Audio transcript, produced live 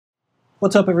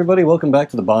What's up, everybody? Welcome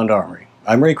back to the Bond Armory.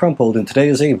 I'm Ray Crumpold, and today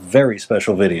is a very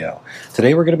special video.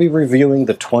 Today we're going to be reviewing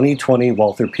the 2020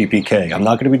 Walther PPK. I'm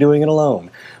not going to be doing it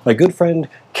alone. My good friend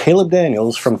Caleb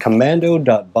Daniels from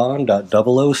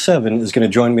Commando.Bond.007 is going to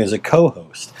join me as a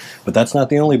co-host. But that's not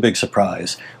the only big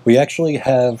surprise. We actually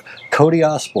have Cody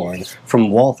Osborn from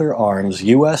Walther Arms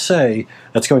USA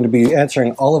that's going to be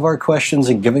answering all of our questions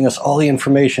and giving us all the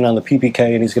information on the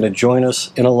PPK, and he's going to join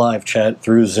us in a live chat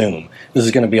through Zoom. This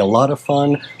is going to be a lot of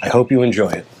fun. I hope you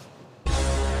enjoy it.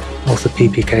 Walther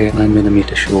PPK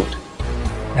 9mm short.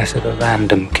 Less of a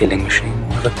random killing machine,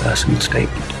 more of a personal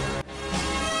statement.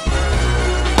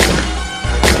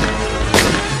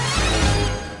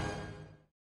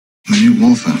 My new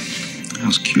Walther. That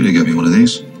was cute to get me one of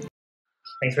these.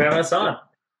 Thanks for having us on.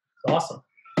 It's awesome.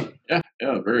 Yeah,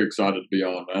 very excited to be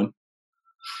on, man.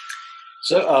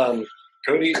 So,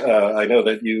 Cody, I know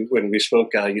that when we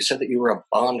spoke, you said that you were a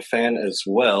Bond fan as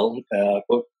well.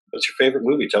 What's your favorite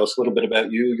movie? Tell us a little bit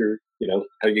about you,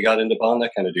 how you got into Bond,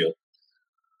 that kind of deal.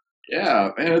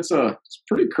 Yeah, man, it's a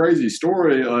pretty crazy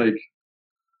story. Like,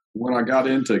 when I got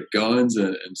into guns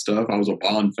and stuff, I was a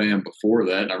Bond fan before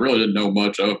that, and I really didn't know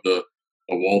much of the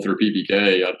Walther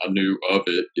PPK. I knew of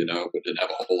it, but didn't have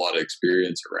a whole lot of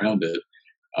experience around it.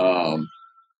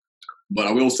 But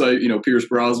I will say, Pierce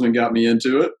Brosnan got me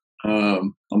into it.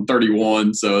 I'm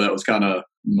 31, so that was kind of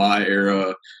my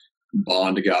era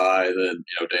Bond guy. Then,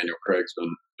 Daniel Craig's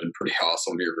been pretty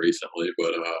awesome here recently,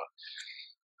 but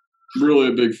really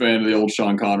a big fan of the old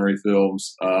Sean Connery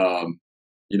films.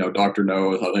 Dr.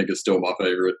 No, I think, is still my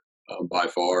favorite by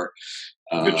far.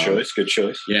 Good choice.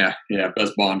 Yeah,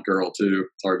 best Bond girl too.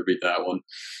 It's hard to beat that one.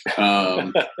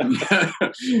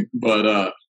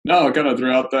 But no, kind of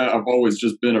throughout that, I've always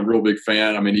just been a real big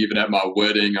fan. I mean, even at my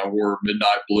wedding, I wore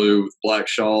midnight blue with black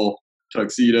shawl,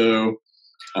 tuxedo.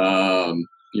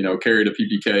 Carried a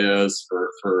PPKs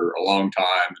for a long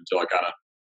time until I kind of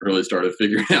really started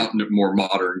figuring out more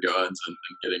modern guns and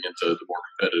getting into the more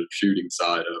competitive shooting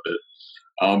side of it.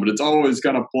 But it's always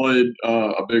kind of played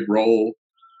a big role,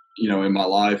 in my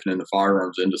life and in the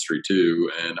firearms industry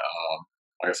too. And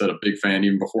like I said, a big fan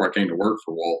even before I came to work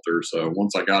for Walther. So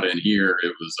once I got in here,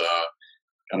 it was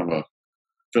kind of a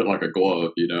fit like a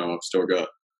glove. I've still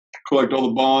collect all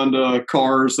the Bond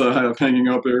cars that I have hanging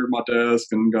up here at my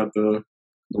desk, and got the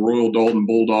Royal Dalton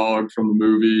Bulldog from the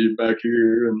movie back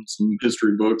here, and some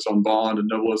history books on Bond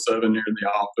and 007 here in the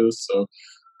office. So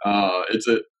it's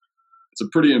a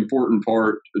pretty important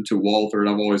part to Walther, and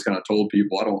I've always kind of told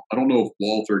people I don't know if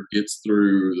Walther gets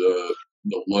through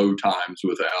the low times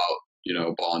without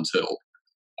Bond's help.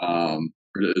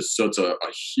 It is such a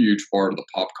huge part of the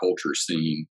pop culture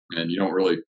scene, and you don't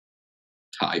really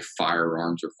tie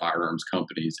firearms or firearms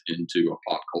companies into a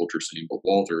pop culture scene, but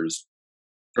Walther is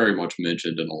very much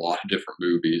mentioned in a lot of different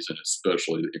movies, and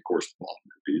especially, of course, the Bond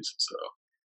movies. So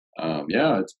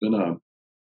it's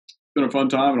been a fun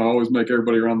time, and I always make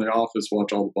everybody around the office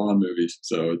watch all the Bond movies.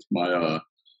 So it's my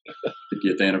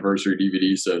 50th anniversary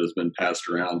DVD set has been passed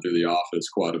around through the office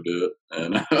quite a bit,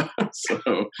 and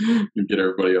so we get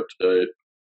everybody up to date.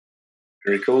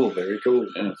 Very cool.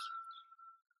 Yeah.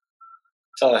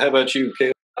 How about you,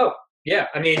 Caleb? Oh, yeah.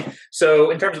 I mean, so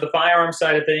in terms of the firearms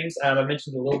side of things, I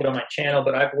mentioned a little bit on my channel,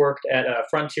 but I've worked at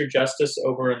Frontier Justice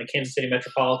over in the Kansas City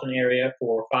metropolitan area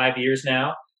for 5 years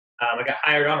now. I got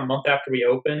hired on a month after we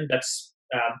opened. That's,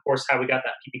 of course, how we got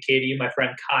that PPK to you. My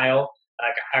friend Kyle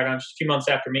got hired on just a few months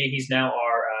after me. He's now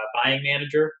our buying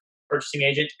manager, purchasing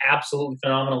agent. Absolutely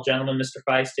phenomenal gentleman, Mr.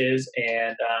 Feist is,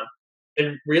 and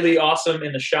been really awesome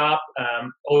in the shop.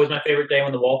 Always my favorite day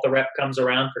when the Walther rep comes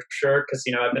around, for sure, because,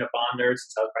 I've been a Bond nerd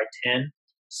since I was probably 10.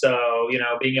 So,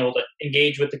 being able to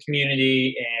engage with the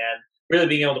community and really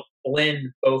being able to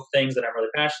blend both things that I'm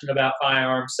really passionate about,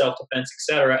 firearms, self-defense,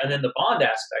 etc., and then the Bond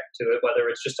aspect to it, whether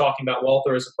it's just talking about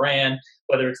Walther as a brand,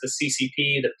 whether it's the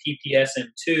CCP, the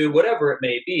PPSM2, whatever it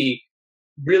may be,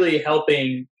 really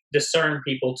helping discern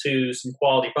people to some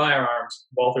quality firearms.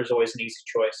 Walther's always an easy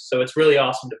choice. So it's really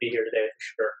awesome to be here today, for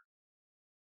sure.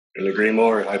 Couldn't agree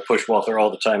more. I push Walther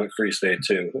all the time at Free State,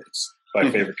 too. It's my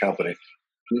favorite company.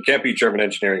 You can't beat German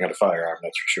engineering on a firearm,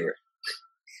 that's for sure.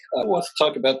 I want to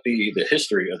talk about the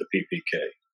history of the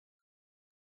PPK.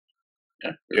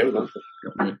 Yeah,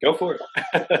 go for it.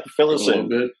 Fill us in.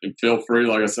 Bit, and feel free.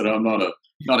 Like I said, I'm not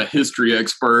a history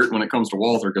expert when it comes to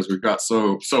Walther, because we've got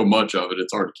so much of it.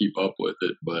 It's hard to keep up with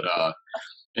it. But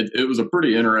it was a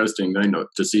pretty interesting thing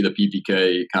to see the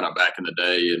PPK kind of back in the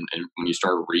day, and when you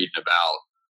start reading about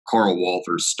Carl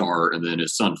Walther's start, and then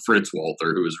his son Fritz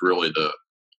Walther, who was really the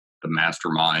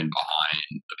mastermind behind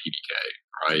the PPK.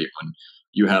 Right,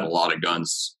 you had a lot of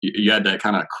guns. You had that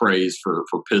kind of craze for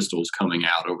pistols coming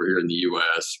out over here in the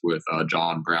U.S. with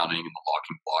John Browning and the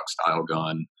locking block style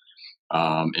gun.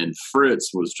 And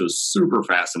Fritz was just super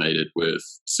fascinated with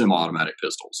semi-automatic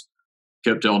pistols.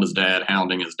 Kept telling his dad,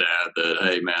 hounding his dad that,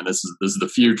 hey man, this is the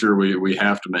future. We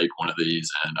have to make one of these.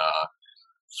 And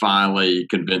finally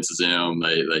convinces him.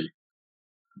 They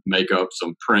make up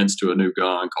some prints to a new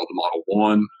gun called the Model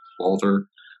 1, Walther.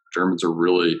 Germans are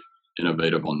really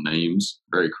innovative on names,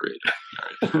 very creative.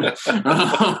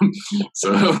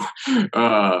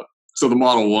 So the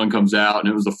Model 1 comes out, and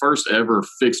it was the first ever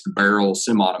fixed barrel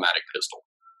semi-automatic pistol.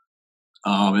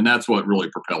 And that's what really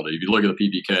propelled it. If you look at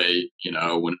the PPK,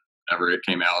 whenever it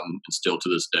came out, and still to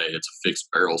this day, it's a fixed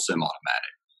barrel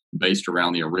semi-automatic based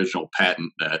around the original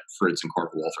patent that Fritz and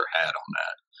Carter Walther had on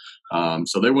that.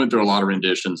 So they went through a lot of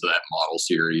renditions of that model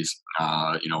series,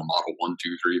 Model 1,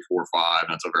 2, 3, 4, 5.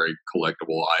 That's a very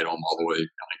collectible item all the way, I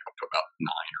think, up to about 9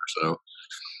 or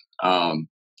so.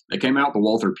 They came out the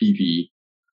Walther PP,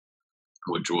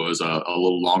 which was a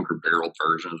little longer barreled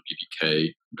version of the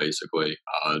PPK, basically.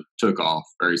 Took off,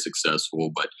 very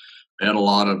successful, but they had a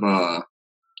lot of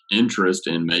interest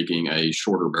in making a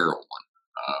shorter barrel one,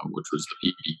 which was the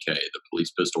PPK, the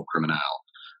Police Pistol Criminal.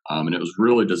 And it was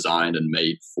really designed and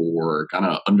made for kind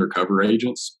of undercover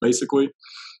agents, basically.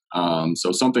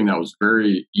 So something that was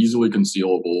very easily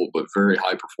concealable, but very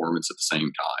high performance at the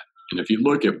same time. And if you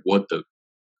look at what the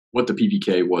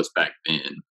PPK was back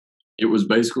then, it was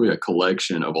basically a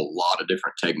collection of a lot of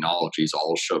different technologies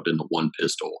all shoved into one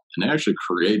pistol. And they actually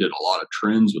created a lot of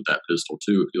trends with that pistol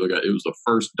too. If you look at it, it was the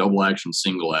first double action,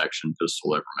 single action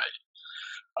pistol ever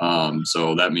made.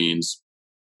 So that means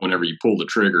whenever you pull the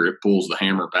trigger, it pulls the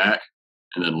hammer back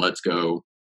and then lets go,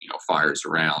 fires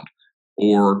around.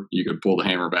 Or you could pull the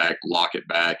hammer back, lock it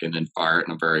back, and then fire it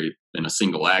in a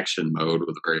single action mode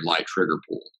with a very light trigger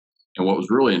pull. And what was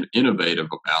really innovative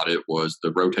about it was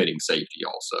the rotating safety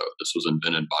also. This was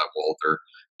invented by Walther.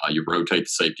 You rotate the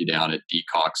safety down, it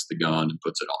decocks the gun and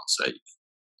puts it on safe.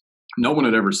 No one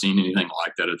had ever seen anything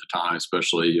like that at the time,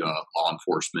 especially law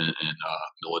enforcement and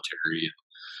military.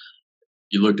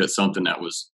 You looked at something that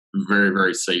was very,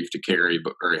 very safe to carry,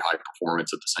 but very high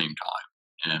performance at the same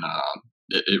time. And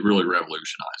it really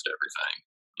revolutionized everything.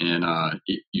 And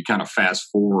you kind of fast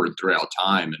forward throughout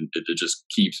time, and it just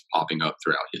keeps popping up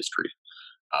throughout history.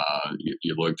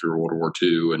 You look through World War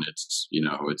II, and it's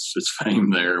fame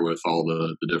there with all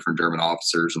the different German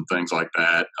officers and things like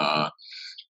that.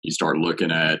 You start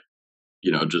looking at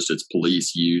just its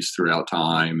police use throughout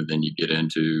time, and then you get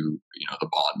into the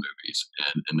Bond movies,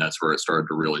 and that's where it started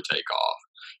to really take off.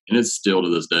 And it's still to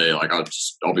this day, like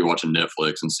I'll be watching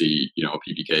Netflix and see a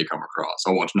PPK come across.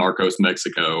 I'll watch Narcos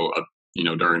Mexico,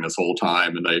 during this whole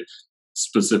time, and they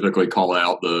specifically call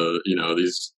out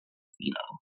these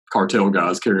cartel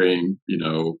guys carrying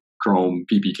chrome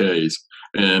PPKs,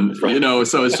 and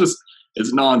so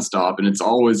it's nonstop, and it's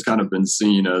always kind of been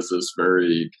seen as this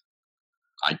very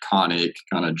iconic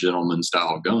kind of gentleman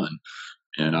style gun.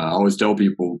 And I always tell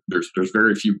people there's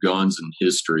very few guns in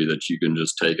history that you can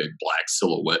just take a black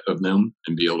silhouette of them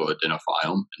and be able to identify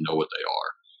them and know what they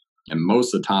are. And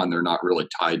most of the time, they're not really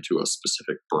tied to a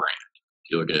specific brand. If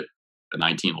you look at the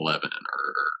 1911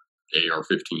 or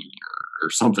AR-15 or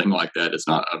something like that, it's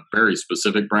not a very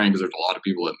specific brand because there's a lot of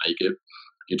people that make it.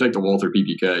 You take the Walther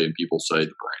PPK and people say the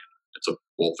brand. It's a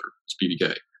Walther. It's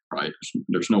PPK, right?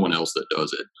 There's no one else that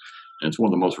does it. And it's one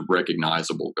of the most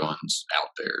recognizable guns out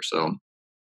there. So,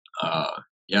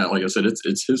 like I said,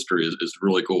 its history is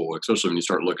really cool, especially when you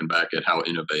start looking back at how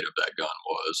innovative that gun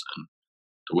was, and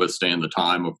to withstand the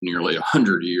time of nearly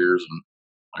 100 years. And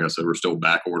like I said, we're still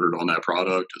back ordered on that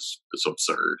product. It's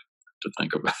absurd to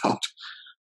think about.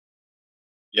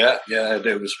 Yeah.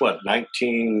 It was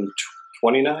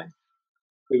 1929.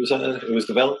 It was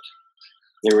developed.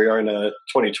 Here we are in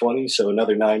 2020, so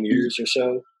another 9 years or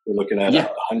so. We're looking at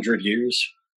 100 years.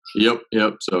 Yep.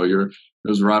 So it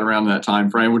was right around that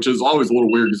time frame, which is always a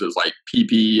little weird because it was like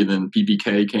PP and then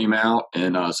PPK came out,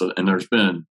 and there's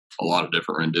been a lot of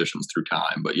different renditions through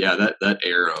time. But yeah, that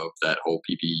era of that whole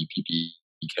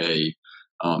PPK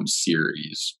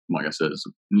series, like I said, is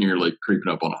nearly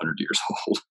creeping up on 100 years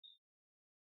old.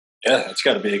 Yeah, it's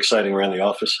got to be exciting around the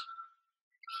office.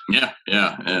 Yeah,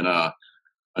 and I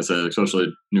said, especially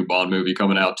a new Bond movie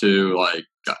coming out too. Like,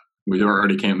 we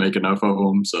already can't make enough of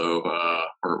them, so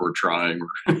we're trying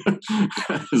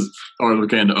as hard as we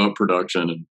can to up production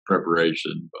and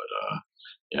preparation. But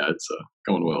it's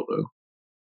going well though.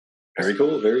 Very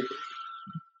cool. Very cool.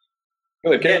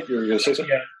 Okay, you were going to say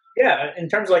something? Yeah. In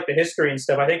terms of like the history and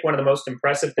stuff, I think one of the most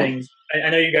impressive things I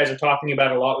know you guys are talking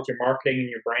about a lot with your marketing and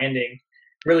your branding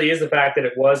really is the fact that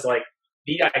it was like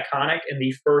the iconic and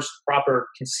the first proper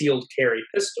concealed carry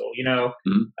pistol.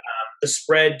 The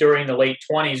spread during the late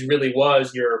 20s really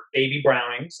was your baby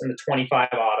Brownings and the 25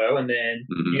 auto, and then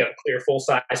you got a clear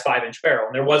full-size 5-inch barrel,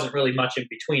 and there wasn't really much in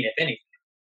between, if anything.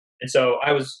 And so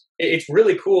it's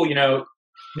really cool,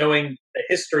 knowing the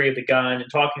history of the gun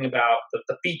and talking about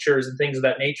the features and things of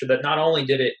that nature, that not only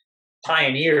did it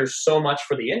pioneer so much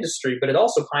for the industry, but it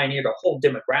also pioneered a whole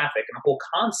demographic and a whole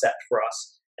concept for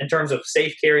us in terms of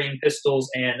safe carrying pistols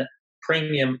and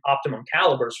premium optimum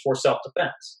calibers for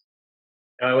self-defense.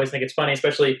 I always think it's funny,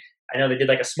 especially I know they did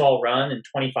like a small run in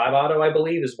 25 auto, I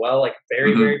believe, as well, like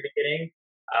very, very beginning.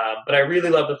 But I really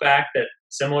love the fact that,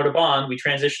 similar to Bond, we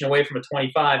transitioned away from a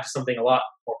 25 to something a lot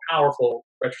more powerful,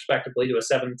 retrospectively, to a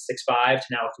 7.65 to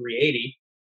now a 380.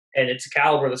 And it's a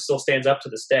caliber that still stands up to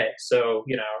this day. So,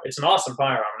 it's an awesome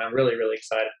firearm, and I'm really, really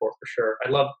excited for sure.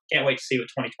 Can't wait to see what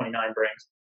 2029 brings.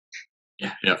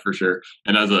 Yeah, for sure.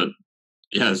 And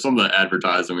some of the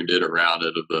advertising we did around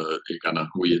it,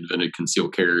 we invented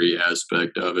concealed carry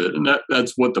aspect of it, and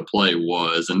that's what the play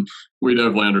was. And we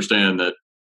definitely understand that,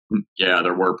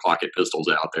 there were pocket pistols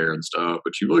out there and stuff,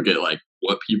 but you look at like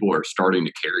what people are starting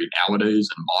to carry nowadays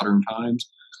in modern times.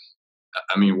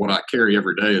 I mean, what I carry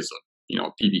every day is a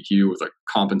PPQ with a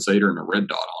compensator and a red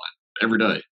dot on it every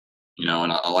day.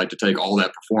 And I like to take all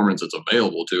that performance that's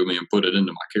available to me and put it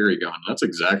into my carry gun. That's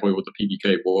exactly what the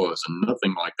PPK was, and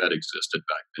nothing like that existed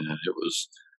back then.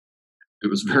 It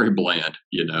was very bland,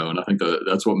 and I think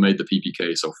that's what made the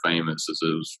PPK so famous. Is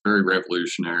it was very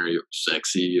revolutionary, it was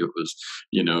sexy, it was,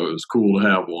 it was cool to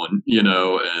have one, and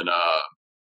I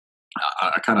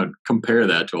kind of compare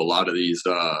that to a lot of these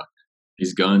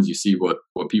guns. You see what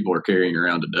people are carrying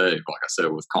around today, like I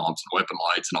said, with comps and weapon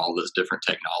lights and all this different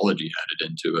technology added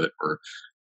into it, where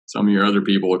some of your other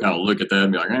people will kind of look at that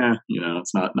and be like,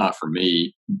 it's not for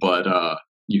me. But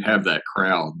you have that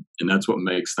crowd, and that's what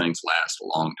makes things last a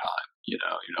long time. You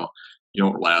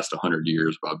don't last 100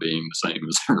 years by being the same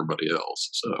as everybody else.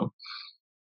 So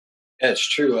yeah, it's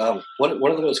true. One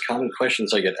of the most common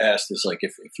questions I get asked is like,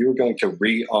 if you were going to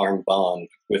rearm Bond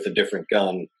with a different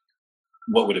gun,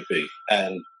 what would it be?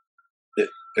 And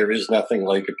there is nothing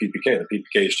like a PPK. The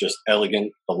PPK is just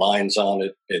elegant. The lines on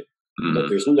it.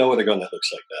 There's no other gun that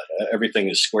looks like that. Everything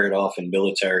is squared off in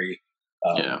military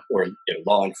or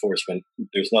law enforcement.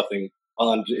 There's nothing.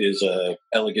 Bond is a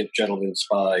elegant gentleman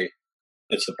spy.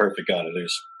 It's the perfect gun. And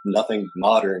there's nothing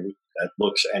modern that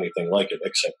looks anything like it,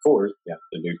 except for the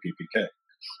new PPK.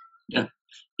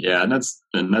 Yeah, and that's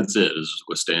it. Is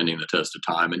withstanding the test of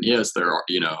time. And yes, there are.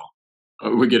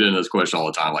 We get into this question all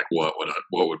the time, like what would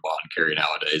Bond carry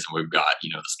nowadays? And we've got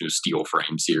this new steel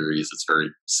frame series. It's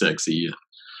very sexy,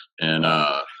 and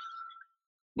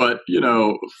but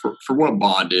for what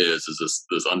Bond is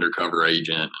this undercover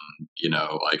agent, and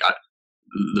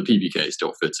the PPK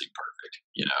still fits him perfect.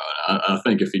 And I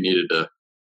think if he needed to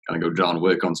kind of go John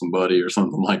Wick on somebody or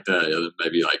something like that, then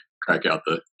maybe like crack out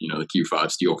the the Q5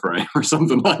 steel frame or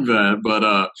something like that. But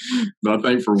I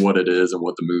think for what it is and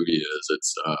what the movie is,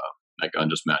 it's that gun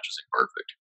just matches him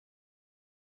perfect.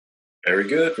 Very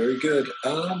good, very good.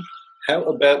 How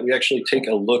about we actually take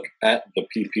a look at the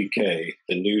PPK,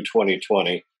 the new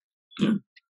 2020? Yeah.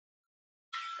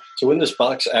 So when this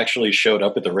box actually showed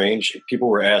up at the range, people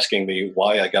were asking me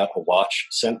why I got a watch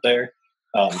sent there.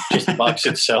 Just the box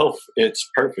itself, it's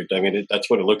perfect. I mean,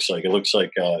 that's what it looks like. It looks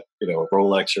like a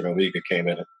Rolex or an Omega came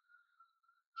in it.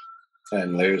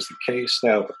 And there's the case.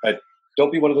 Now,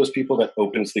 don't be one of those people that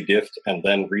opens the gift and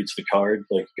then reads the card.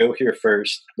 Like, go here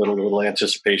first. Little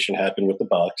anticipation happened with the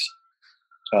box.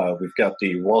 We've got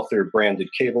the Walther branded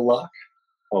cable lock,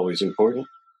 always important.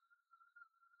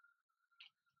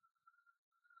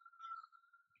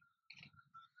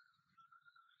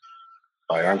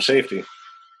 Firearm safety.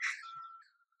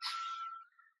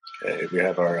 Okay, we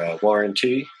have our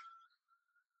warranty.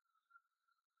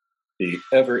 The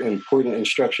ever important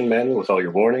instruction manual with all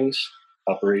your warnings.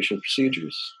 Operation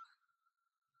procedures.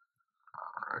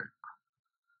 All right.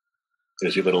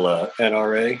 There's your little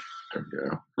NRA. There we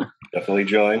go. Definitely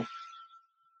join.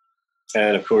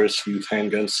 And of course, youth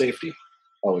handgun safety.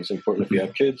 Always important if you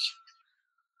have kids.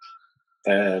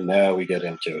 And now we get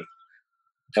into it.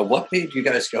 Now, what made you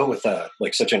guys go with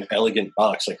such an elegant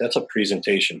box? Like, that's a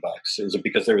presentation box. Is it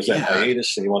because there was that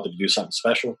hiatus and you wanted to do something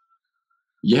special?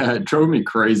 Yeah, it drove me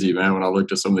crazy, man, when I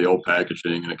looked at some of the old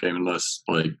packaging and it came in this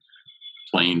like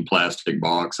plain plastic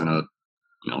box and a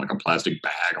like a plastic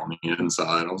bag on the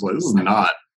inside. I was like, this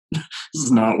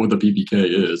is not what the PPK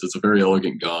is. It's a very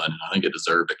elegant gun, and I think it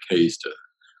deserved a case to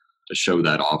show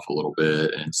that off a little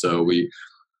bit. And so we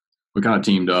we kind of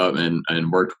teamed up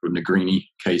and worked with Negrini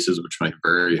cases, which make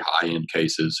very high end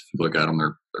cases. If you look at them,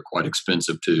 they're quite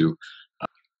expensive too.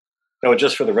 No,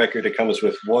 just for the record, it comes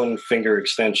with one finger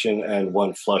extension and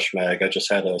one flush mag. I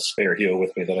just had a spare heel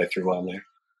with me that I threw on there.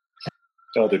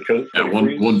 Oh,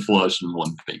 one flush and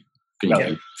one pinky.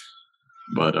 Okay.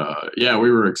 But yeah,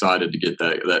 we were excited to get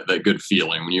that good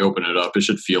feeling. When you open it up, it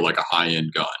should feel like a high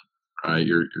end gun, right?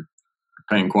 You're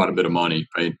paying quite a bit of money,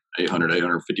 paying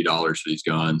 $850 for these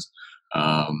guns.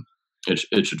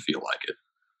 It should feel like it.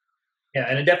 Yeah,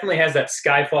 and it definitely has that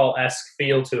Skyfall-esque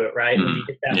feel to it, right? When you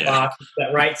get that box,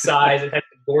 that right size, it has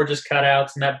the gorgeous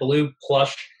cutouts, and that blue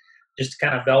plush, just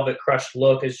kind of velvet crushed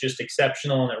look is just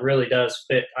exceptional, and it really does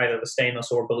fit either the stainless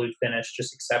or blued finish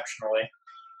just exceptionally.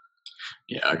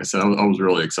 Yeah, like I said, I was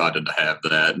really excited to have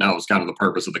that. And that was kind of the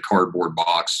purpose of the cardboard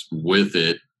box with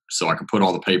it, so I could put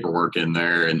all the paperwork in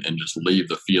there and just leave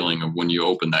the feeling of when you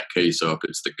open that case up,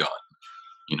 it's the gun.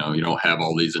 You know, you don't have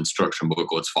all these instruction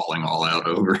booklets falling all out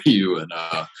over you. And,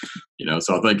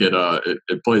 so I think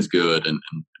it plays good and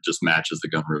just matches the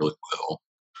gun really well.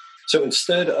 So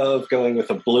instead of going with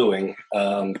a bluing,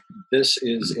 this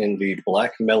is in the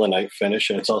black melanite finish,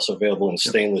 and it's also available in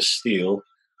stainless steel.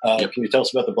 Can you tell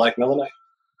us about the black melanite?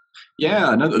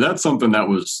 Yeah, no, that's something that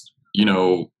was,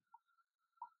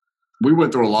 we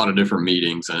went through a lot of different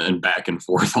meetings and back and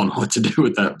forth on what to do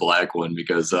with that black one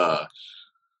because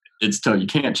it's tough. You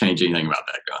can't change anything about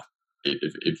that gun.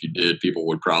 If you did, people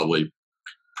would probably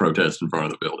protest in front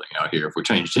of the building out here if we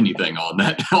changed anything on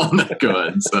that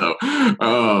gun. So,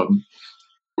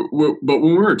 but when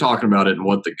we were talking about it and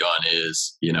what the gun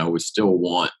is, we still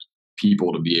want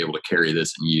people to be able to carry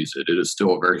this and use it. It is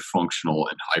still a very functional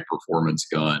and high performance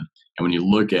gun. And when you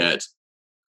look at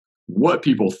what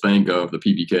people think of the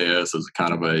PPKS as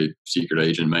kind of a secret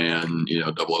agent man,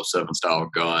 007 style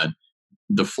gun,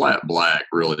 the flat black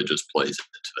really just plays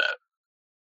into that.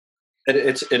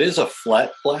 It is a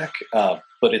flat black,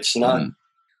 but it's not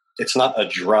a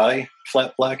dry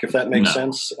flat black, if that makes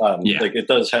sense. Like it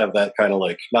does have that kind of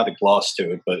like not a gloss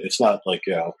to it, but it's not like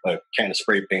a can of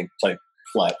spray paint type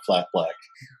flat black.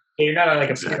 Yeah, you're not on like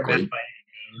a pyramid by any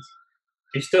means.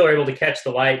 You still are able to catch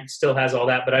the light. It still has all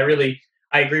that, but I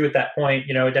agree with that point.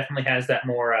 It definitely has that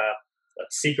more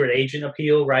secret agent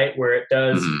appeal, right? Where it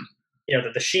does.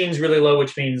 The sheen's really low,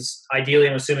 which means ideally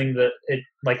I'm assuming that it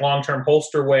like long-term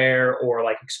holster wear or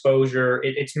like exposure,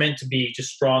 it's meant to be just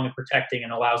strong and protecting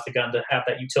and allows the gun to have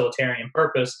that utilitarian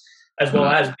purpose as well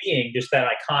as being just that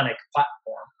iconic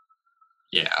platform.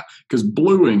 Yeah, because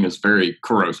bluing is very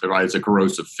corrosive, right? It's a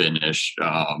corrosive finish.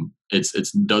 It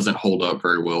doesn't hold up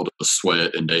very well to the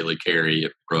sweat and daily carry.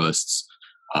 It rusts.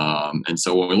 And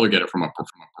so when we look at it from a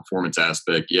performance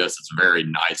aspect, yes, it's very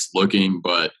nice looking,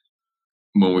 but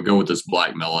when we go with this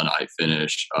black melanite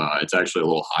finish, it's actually a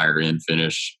little higher end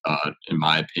finish, in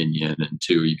my opinion. And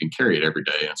two, you can carry it every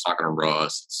day and it's not going to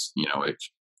rust. It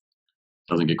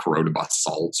doesn't get corroded by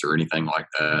salts or anything like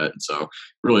that. And so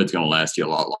really it's going to last you a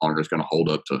lot longer. It's going to hold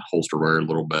up to holster wear a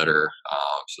little better.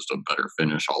 It's just a better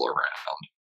finish all around.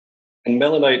 And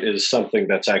melanite is something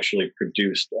that's actually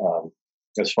produced,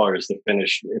 as far as the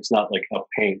finish. It's not like a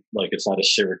paint, like it's not a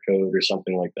Cerakote or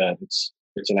something like that. It's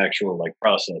an actual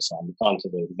process onto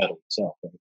the metal itself.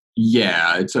 Right?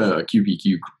 Yeah, it's a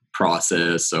QPQ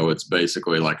process. So it's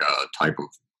basically like a type of,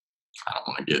 I don't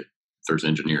want to get, if there's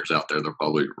engineers out there, they'll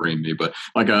probably ring me, but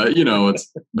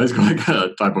it's basically like a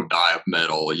type of dye of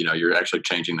metal. You're actually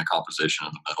changing the composition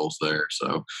of the metals there.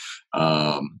 So,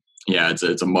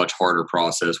 it's a much harder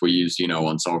process. We use,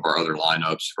 on some of our other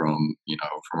lineups from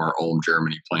our Ulm,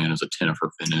 Germany plant is a Tenifer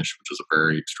finish, which is a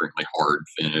very extremely hard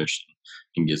finish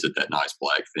and gives it that nice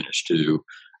black finish too.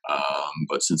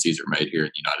 But since these are made here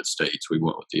in the United States, we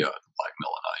went with the black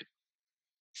melanite.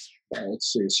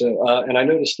 Let's see. So, and I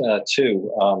noticed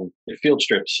too, the field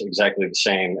strip's exactly the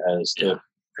same as the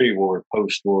pre-war,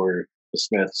 post-war, the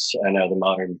Smiths, and now the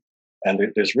modern. And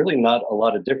there's really not a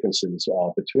lot of differences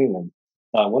between them.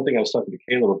 One thing I was talking to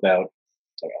Caleb about,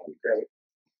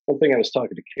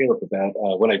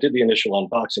 when I did the initial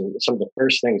unboxing, some of the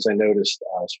first things I noticed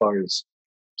as far as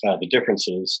the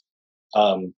differences,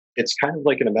 it's kind of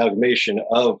like an amalgamation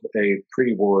of a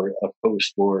pre-war, a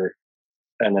post-war,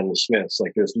 and then the Smiths.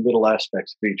 Like there's little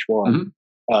aspects of each one,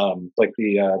 like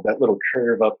that little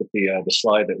curve up at the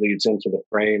slide that leads into the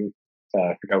frame.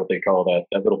 I forgot what they call that.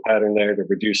 That little pattern there to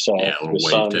reduce a little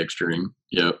wave texturing.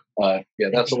 Yep.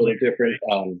 That's a little different.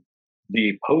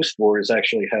 The post-war has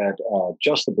actually had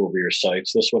adjustable rear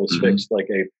sights. This one is fixed like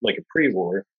a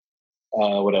pre-war.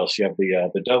 What else? You have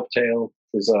the dovetail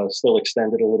is still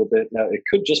extended a little bit. Now it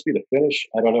could just be the finish.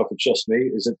 I don't know if it's just me.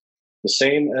 Is it the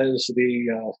same as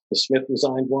the Smith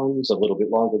designed ones, a little bit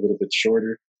longer, a little bit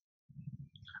shorter?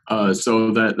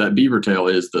 So that beaver tail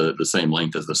is the same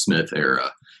length as the Smith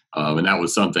era, and that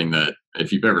was something that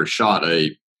if you've ever shot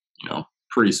a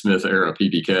pre-Smith era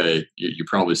PPK, you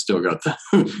probably still got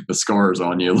the scars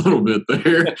on you a little bit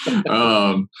there.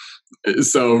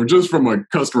 So just from a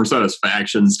customer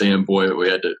satisfaction standpoint, we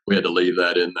had to leave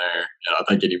that in there. And I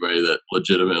think anybody that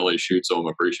legitimately shoots them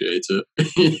appreciates it.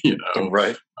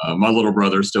 Right. My little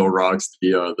brother still rocks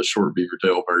the short beaver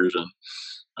tail version.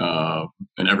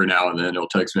 And every now and then he'll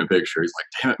text me a picture. He's like,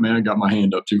 "Damn it, man, I got my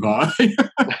hand up too high."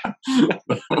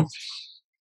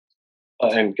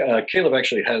 And Caleb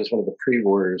actually has one of the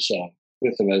pre-wars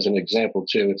with him as an example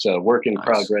too. It's a work in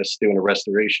progress, doing a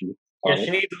restoration. Yeah,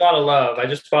 she needs a lot of love. I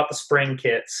just bought the spring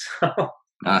kits.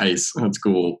 Nice, that's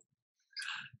cool.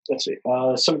 Let's see.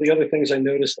 Some of the other things I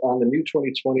noticed on the new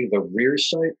 2020, the rear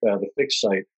sight, the fixed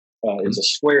sight, is a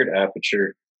squared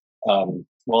aperture. I'm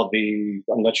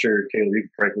not sure, Caleb, you can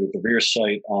correct me, with the rear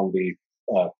sight on the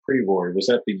pre-war, was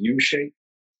that the U shape?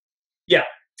 Yeah.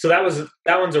 So that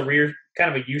one's a rear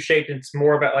kind of a U shaped. It's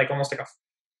more about like almost like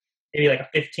maybe like a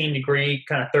 15-degree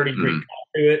kind of 30-degree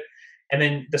to it. And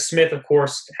then the Smith, of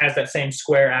course, has that same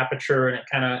square aperture, and it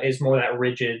kind of is more that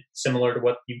rigid, similar to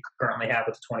what you currently have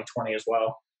with the 2020 as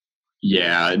well.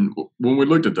 Yeah, and when we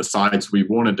looked at the sights, we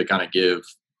wanted to kind of give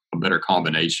a better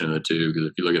combination of the two, because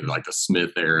if you look at like the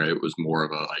Smith era, it was more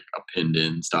of a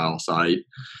pinned-in style sight.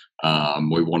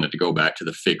 We wanted to go back to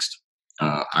the fixed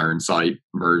iron sight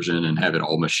version and have it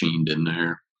all machined in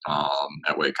there.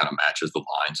 That way it kind of matches the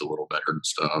lines a little better and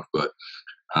stuff. But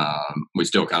we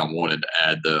still kind of wanted to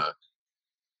add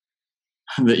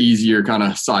the easier kind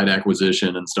of side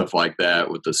acquisition and stuff like that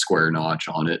with the square notch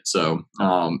on it. So,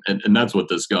 and that's what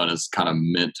this gun is kind of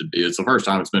meant to be. It's the first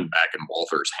time it's been back in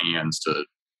Walther's hands to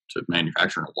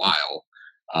manufacture in a while.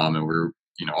 And we're,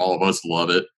 all of us love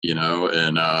it,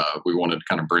 and we wanted to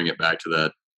kind of bring it back to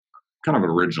that kind of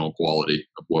original quality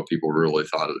of what people really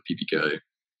thought of the PPK.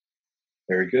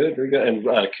 Very good, very good. And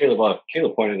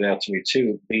Caleb pointed out to me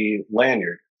too, the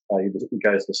lanyard. You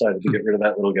guys decided to get rid of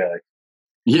that little guy.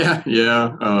 Yeah.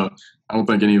 I don't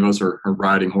think any of us are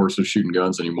riding horses shooting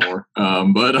guns anymore.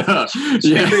 But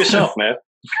speak for yourself, man.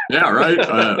 Yeah, right.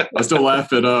 I still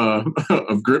laugh at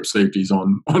of grip safeties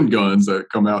on guns that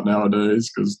come out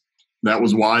nowadays, because that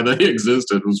was why they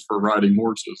existed, was for riding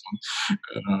horses.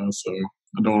 And so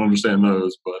I don't understand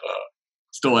those, but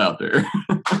still out there.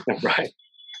 Right.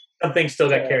 Some things still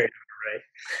got carried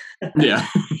over, right? Yeah.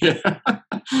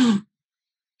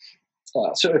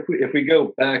 So if we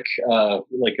go back,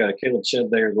 like Caleb said,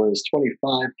 there was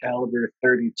 25 caliber,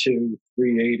 32,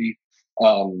 380,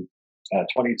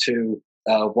 22.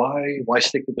 Why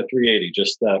stick with the 380?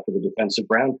 Just for the defensive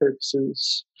round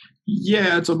purposes?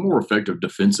 Yeah, it's a more effective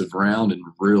defensive round, and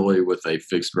really with a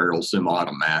fixed barrel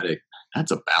semi-automatic,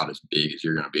 that's about as big as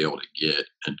you're going to be able to get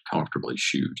and comfortably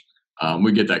shoot.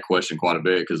 We get that question quite a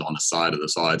bit, because on the side of the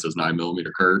slide says 9mm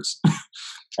Kurtz.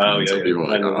 Oh, yeah. So people are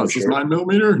like, "Oh, this is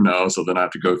 9mm?" No, so then I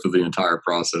have to go through the entire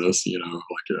process. This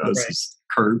is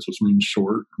Kurtz, which means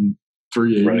short, and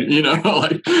 380.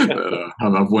 Right.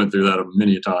 I've went through that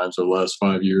many times over the last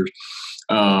 5 years.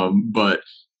 But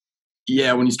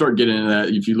yeah, when you start getting into that,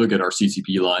 if you look at our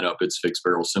CCP lineup, it's fixed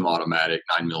barrel semi-automatic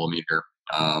 9mm.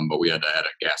 But we had to add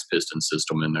a gas piston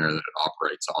system in there that it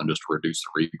operates on, just to reduce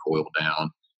the recoil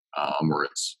down, where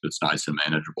it's nice and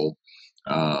manageable.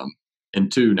 And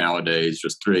two, nowadays,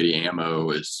 just 380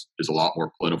 ammo is a lot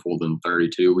more plentiful than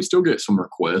 32. We still get some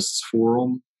requests for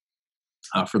them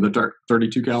for the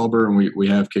 32 caliber, and we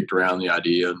have kicked around the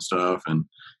idea and stuff, and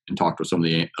talked with some of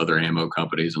the other ammo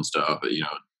companies and stuff. But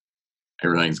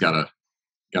everything's got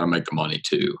to make the money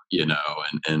too,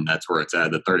 and that's where it's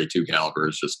at. The 32 caliber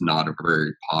is just not a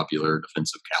very popular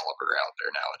defensive caliber out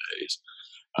there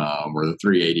nowadays, where the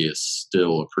 380 is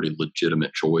still a pretty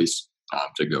legitimate choice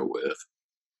to go with.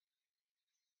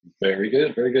 Very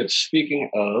good, very good. Speaking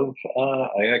of,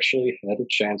 I actually had a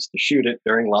chance to shoot it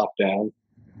during lockdown.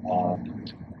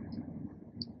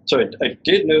 So I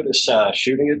did notice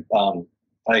shooting it.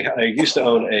 I used to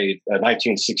own a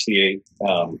 1968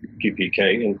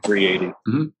 PPK in 380,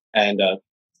 and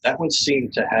that one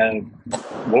seemed to have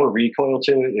more recoil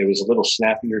to it. It was a little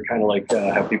snappier, kind of like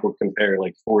how people compare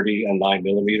like 40 and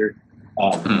 9mm.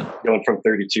 Going from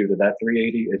 32 to that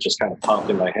 380, it just kind of popped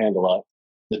in my hand a lot.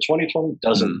 The 2020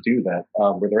 doesn't do that.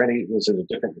 Was it a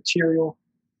different material?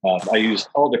 I used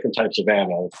all different types of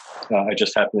ammo. I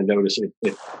just happened to notice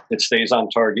it stays on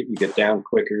target. You get down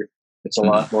quicker. It's a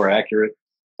lot more accurate.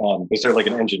 Was there like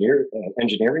an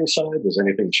engineering side? Was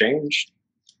anything changed?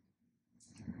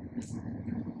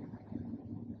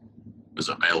 was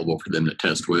available for them to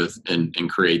test with and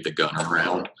create the gun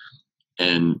around.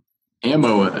 And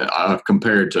ammo, I've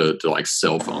compared to like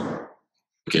cell phone.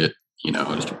 It,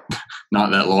 just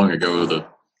not that long ago,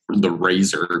 the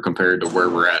razor compared to where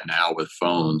we're at now with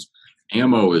phones.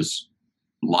 Ammo is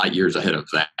light years ahead of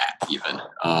that even,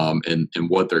 and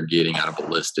what they're getting out of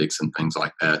ballistics and things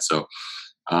like that. So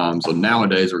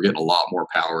nowadays we're getting a lot more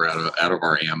power out of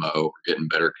our ammo. We're getting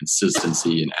better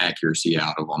consistency and accuracy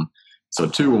out of them. So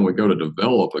too, when we go to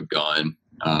develop a gun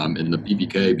in the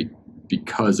PPK,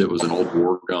 because it was an old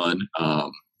war gun,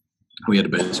 we had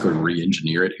to basically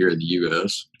re-engineer it here in the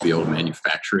U.S. to be able to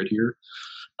manufacture it here.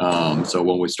 So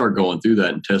when we start going through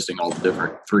that and testing all the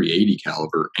different 380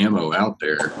 caliber ammo out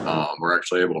there, we're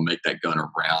actually able to make that gun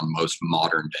around most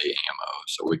modern day ammo.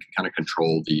 So we can kind of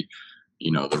control the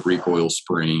recoil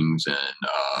springs and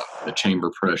the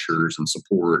chamber pressures and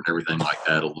support and everything like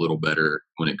that a little better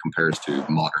when it compares to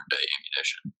modern day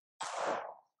ammunition.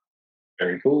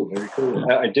 Very cool, very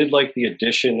cool. I did like the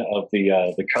addition of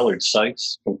the colored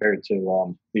sights compared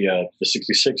to the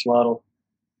 66 model.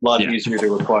 A lot easier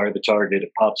to acquire the target.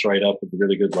 It pops right up with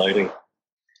really good lighting.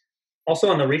 Also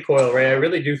on the recoil, Ray, I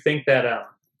really do think that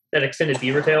that extended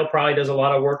beaver tail probably does a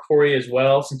lot of work for you as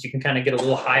well, since you can kind of get a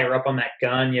little higher up on that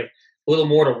gun. You have a little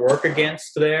more to work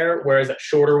against there, whereas that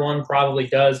shorter one probably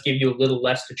does give you a little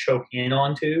less to choke in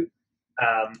onto.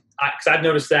 Because I've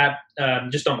noticed that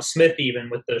just on the Smith, even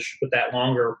with that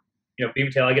longer, beaver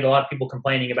tail, I get a lot of people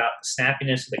complaining about the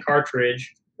snappiness of the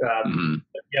cartridge.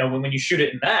 When you shoot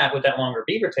it in that with that longer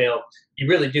beaver tail, you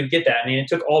really do get that. I mean, it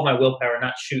took all my willpower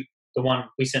not to shoot the one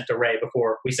we sent to Ray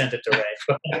before we sent it to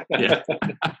Ray.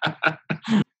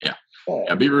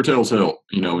 Yeah, beaver tails help.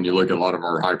 When you look at a lot of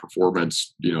our high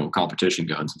performance, competition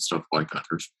guns and stuff like that,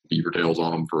 there's beaver tails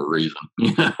on them for a reason.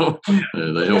 They help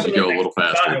you go a little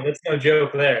faster. That's no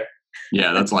joke there.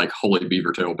 Yeah, that's like holy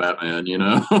beaver tail Batman,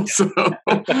 So,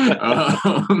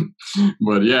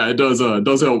 but yeah, it does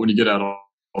help when you get out on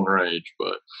range.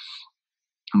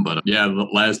 But yeah,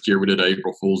 last year we did an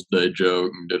April Fool's Day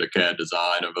joke and did a CAD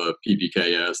design of a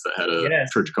PPKS that had a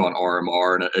Trichicon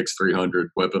RMR and an X300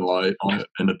 weapon light on it,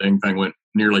 and the thing went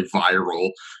nearly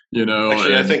viral.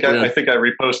 Actually, I think I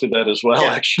reposted that as well.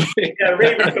 Yeah. Actually,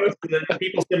 Ray reposted it.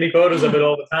 People send me photos of it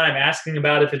all the time, asking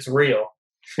about if it's real.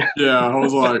 Yeah, I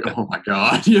was like, oh my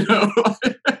God,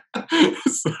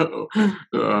 So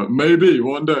maybe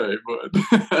one day, but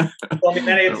well,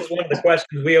 that answers one of the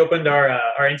questions. We opened our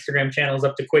Instagram channels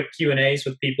up to quick Q&As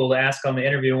with people to ask on the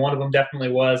interview, and one of them definitely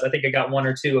was, I think I got one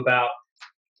or two about,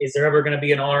 is there ever going to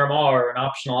be an RMR or an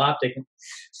optional optic?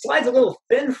 Slide's a little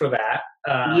thin for that.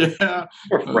 Yeah,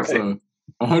 right.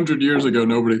 100 years ago,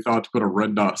 nobody thought to put a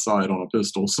red dot sight on a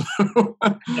pistol, so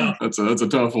no. That's a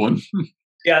tough one.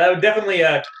 Yeah, that would definitely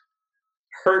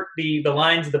hurt the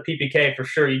lines of the PPK for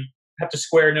sure. You have to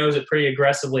square nose it pretty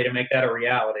aggressively to make that a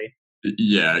reality.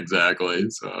 Yeah, exactly.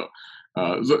 So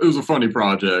it was a funny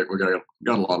project. We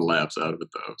got a lot of laughs out of it,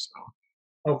 though. So.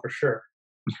 Oh, for sure.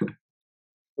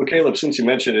 Well, Caleb, since you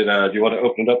mentioned it, do you want to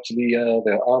open it up to the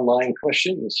online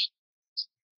questions?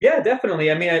 Yeah,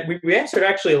 definitely. I mean, we answered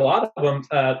actually a lot of them.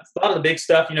 A lot of the big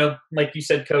stuff, like you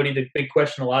said, Cody, the big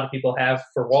question a lot of people have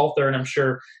for Walther, and I'm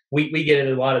sure we get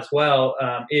it a lot as well,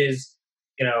 is,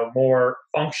 more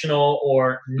functional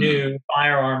or new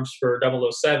firearms for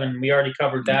 007. We already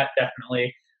covered that,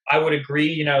 definitely. I would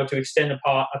agree, to extend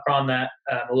upon that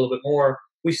a little bit more.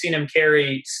 We've seen him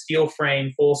carry steel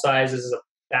frame full sizes as a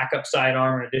backup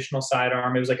sidearm or additional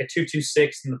sidearm. It was like a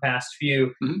 226 in the past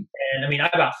few. And I mean, I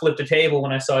about flipped a table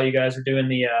when I saw you guys were doing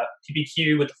the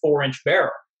PPQ with the 4-inch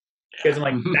barrel, because I'm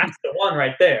like, that's the one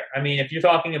right there. I mean, if you're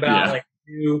talking about like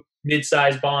new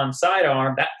mid-size Bond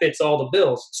sidearm, that fits all the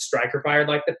bills. Striker fired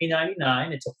like the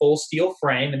P99. It's a full steel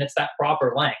frame and it's that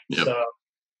proper length. Yep. So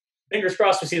fingers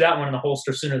crossed we see that one in the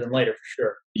holster sooner than later for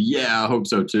sure. Yeah, I hope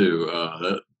so too.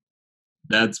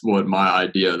 That's what my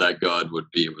idea of that gun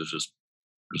would be, was just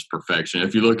perfection.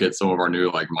 If you look at some of our new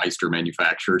like Meister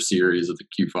manufacturer series of the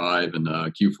Q5 and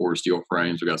Q4 steel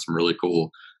frames, we got some really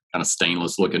cool kind of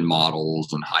stainless looking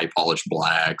models and high polished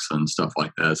blacks and stuff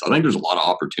like that. So I think there's a lot of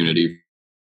opportunity.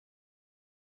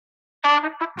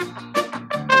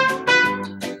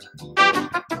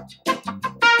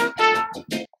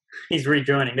 He's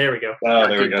rejoining. There we go. Oh,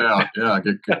 there we go. Out. Yeah, I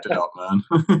get kicked out, man.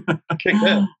 Kicked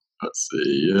out. Let's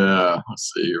see. Yeah,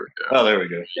 let's see. Here we go. Oh, there we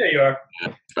go. There you are.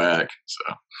 Yeah, back.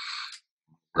 So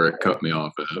where it cut me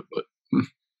off at, but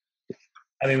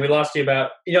I mean, we lost you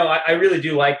about. I really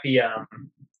do like the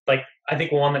I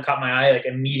think one that caught my eye like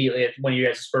immediately at one of you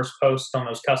guys' first posts on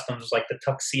those customs was like the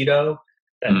tuxedo,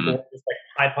 that was like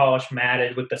high polished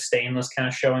matted with the stainless kind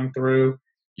of showing through.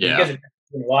 Yeah. You guys are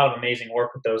doing a lot of amazing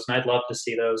work with those, and I'd love to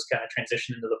see those kind of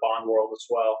transition into the Bond world as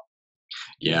well.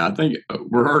 Yeah, I think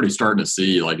we're already starting to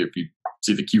see, like, if you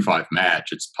see the Q5 match,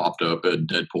 it's popped up in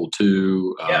Deadpool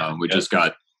 2. We just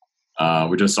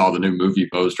saw the new movie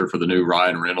poster for the new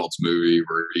Ryan Reynolds movie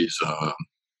where he's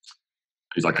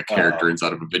like a character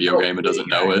inside of a video game and doesn't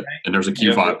know it. And there's a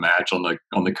Q5 match on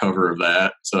the cover of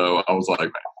that. So I was like,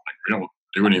 man, we don't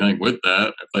do anything with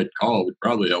that. If they call, we'd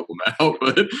probably help them out.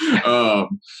 But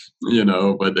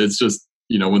but it's just,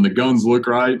 when the guns look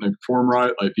right and they perform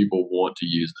right, like, people want to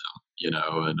use them,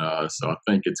 and so I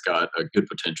think it's got a good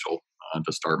potential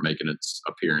to start making its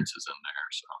appearances in there.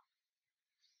 So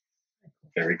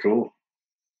Very cool.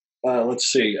 Let's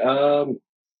see.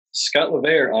 Scott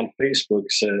LeVere on Facebook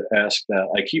asked,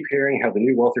 I keep hearing how the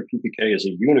new Walther PPK is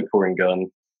a unicorn gun.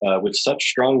 With such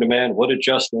strong demand, what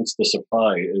adjustments to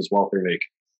supply is Walther making?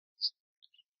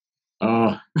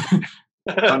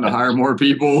 Trying to hire more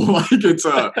people. Like, it's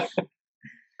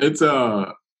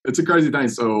a crazy thing.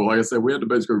 So, like I said, we had to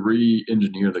basically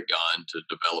re-engineer the gun to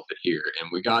develop it here, and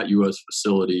we got U.S.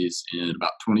 facilities in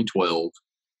about 2012.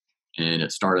 And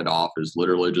it started off as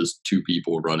literally just 2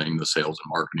 people running the sales and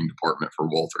marketing department for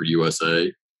Walther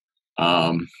USA.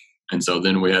 And so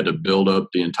then we had to build up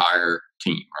the entire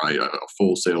team, right? A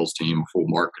full sales team, a full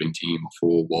marketing team, a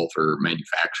full Walther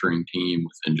manufacturing team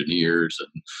with engineers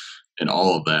and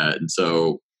all of that. And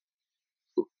so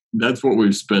that's what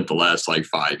we've spent the last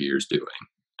 5 years doing.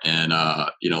 And,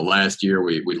 last year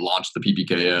we launched the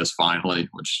PPKS finally,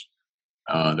 which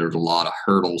there was a lot of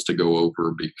hurdles to go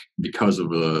over because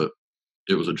of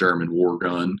it was a German war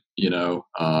gun,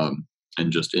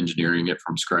 and just engineering it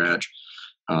from scratch.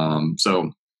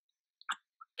 So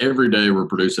every day we're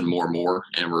producing more and more,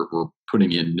 and we're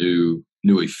putting in new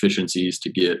efficiencies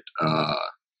to get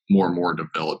more and more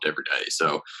developed every day.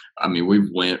 So, I mean, we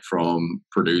went from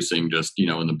producing just,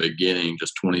 in the beginning,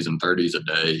 just 20s and 30s a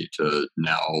day to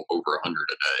now over 100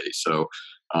 a day. So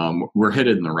we're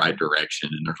headed in the right direction,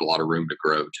 and there's a lot of room to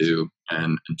grow too.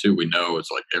 And two, we know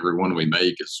it's like every one we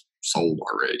make is sold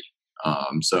already.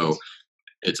 So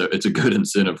it's a good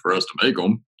incentive for us to make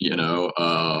them,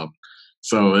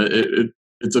 so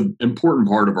it's an important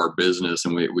part of our business,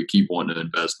 and we keep wanting to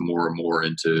invest more and more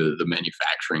into the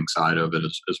manufacturing side of it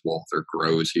as Walther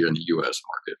grows here in the U.S.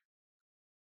 market.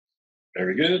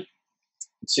 Very good.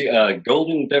 Let's see,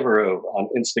 Golden Devereaux on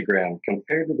Instagram.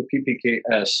 Compared to the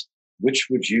PPKS, which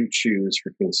would you choose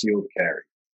for concealed carry?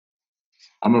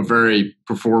 I'm a very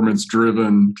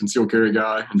performance-driven concealed carry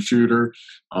guy and shooter.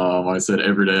 Like I said,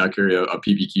 every day I carry a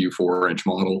PPQ 4-inch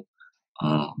model.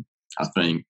 I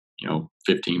think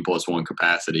 15+1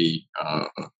 capacity,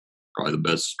 probably the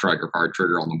best striker-fired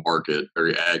trigger on the market,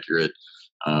 very accurate.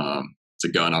 It's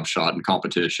a gun I've shot in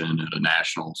competition at a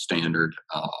national standard,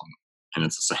 and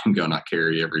it's the same gun I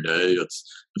carry every day. There's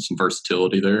some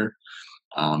versatility there.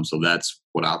 So that's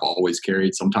what I've always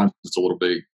carried. Sometimes it's a little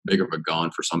big of a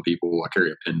gun for some people. I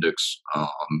carry appendix,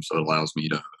 so it allows me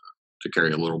to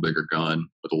carry a little bigger gun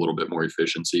with a little bit more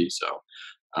efficiency. So,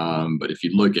 but if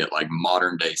you look at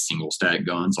modern day single stack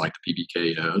guns like the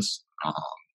PPKS,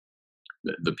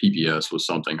 the PPS was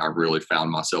something I really found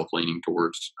myself leaning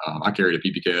towards. I carried a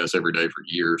PPKS every day for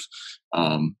years,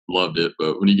 loved it.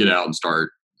 But when you get out and start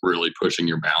really pushing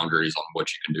your boundaries on what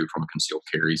you can do from a concealed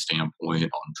carry standpoint,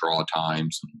 on draw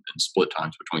times and split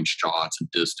times between shots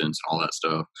and distance and all that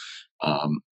stuff,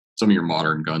 some of your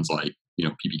modern guns like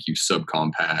PPQ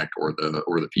subcompact or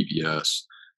the PPS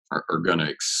are going to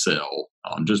excel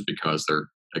just because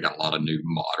they got a lot of new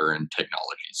modern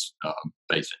technologies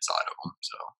based inside of them.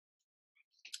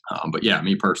 So, but yeah,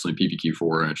 me personally, PPQ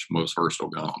 4-inch, most versatile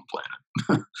gun on the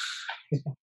planet.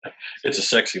 It's a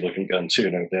sexy looking gun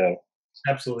too, no doubt.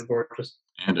 Absolutely gorgeous.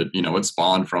 And it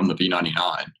spawned from the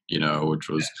P99, which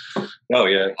was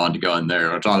on the gun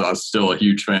there. Which I'm still a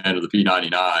huge fan of the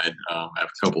P99. I have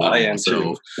a couple of them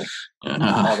myself. And,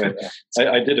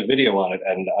 I did a video on it,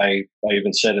 and I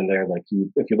even said in there, if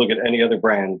you look at any other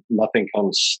brand, nothing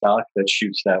comes stock that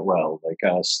shoots that well.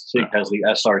 SIG has the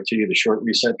SRT, the short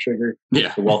reset trigger.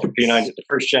 Yeah. The Walther P90, the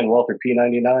first gen Walther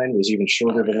P99 was even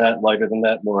shorter than that, lighter than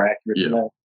that, more accurate than that.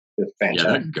 It's fantastic.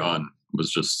 Yeah,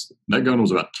 that gun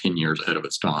was about 10 years ahead of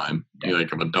its time.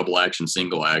 Of a double action,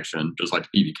 single action, just like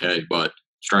the PPK, but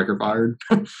striker fired.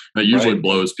 That usually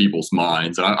blows people's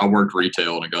minds. And I worked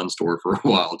retail in a gun store for a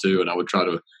while too, and I would try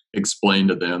to explain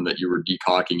to them that you were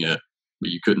decocking it, but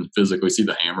you couldn't physically see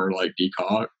the hammer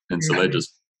decock, and so it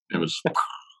was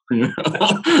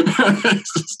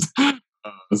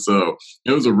so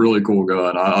it was a really cool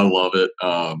gun. I love it.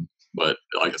 But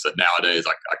like I said, nowadays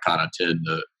I kind of tend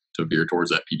to veer towards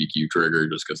that PPQ trigger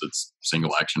just because it's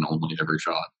single action only every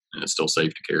shot. and it's still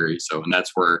safe to carry. So, and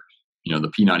that's where,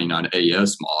 the P99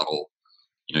 AS model,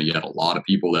 you had a lot of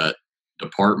people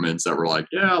departments that were like,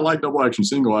 yeah, I like double action,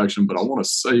 single action, but I want a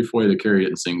safe way to carry it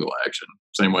in single action.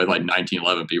 Same way like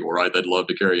 1911 people, right? They'd love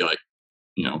to carry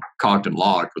cocked and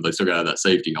locked, but they still got to have that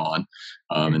safety on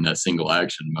in that single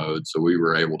action mode. So we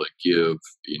were able to give,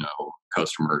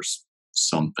 customers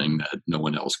something that no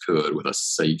one else could with a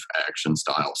safe action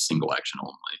style, single action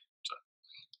only. So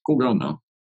cool gun though.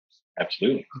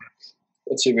 Absolutely.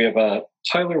 Let's see, we have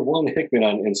Tyler 1 Hickman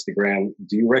on Instagram.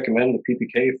 Do you recommend the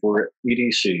PPK for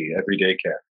EDC, everyday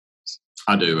carry?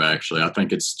 I do, actually. I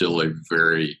think it's still a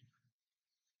very,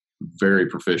 very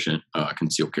proficient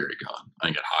concealed carry gun. I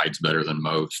think it hides better than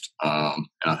most. And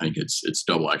I think its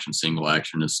double action, single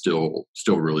action is still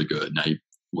really good. Now,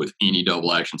 with any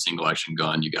double action, single action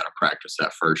gun, you got to practice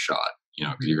that first shot,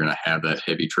 because you're going to have that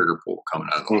heavy trigger pull coming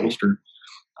out of the holster.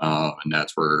 And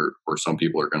that's where some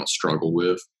people are going to struggle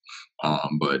with.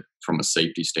 But from a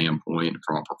safety standpoint,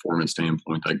 from a performance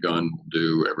standpoint, that gun will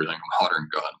do everything a modern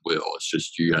gun will. It's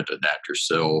just you have to adapt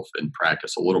yourself and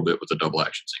practice a little bit with a double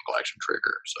action, single action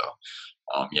trigger.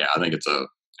 So, yeah, I think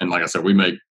and like I said, we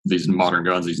make these modern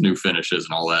guns, these new finishes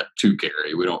and all that to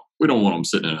carry. We don't want them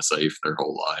sitting in a safe their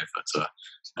whole life. That's a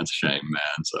shame,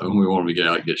 man. So we want them to get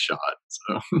out and get shot.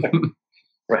 So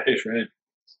Right.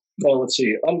 Let's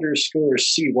see,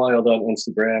 _C Wild on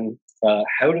Instagram.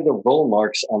 How do the roll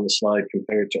marks on the slide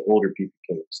compare to older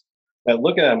PPKs? Now,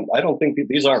 look at them. I don't think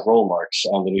these aren't roll marks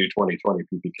on the new 2020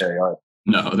 PPK, are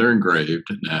they? No, they're engraved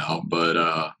now.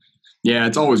 But, yeah,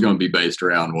 it's always going to be based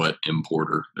around what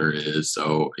importer there is.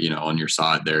 So, on your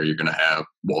side there, you're going to have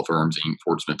Walther Arms Inc.,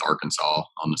 Fort Smith, Arkansas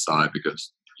on the side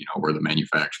because, we're the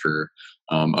manufacturer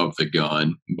of the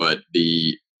gun. But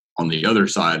on the other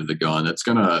side of the gun, it's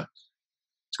going to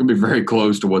be very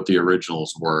close to what the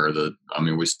originals were.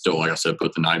 We still, like I said,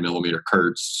 put the 9mm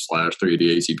Kurtz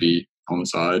 /380 ACP on the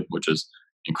side, which is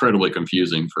incredibly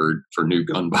confusing for new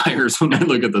gun buyers when they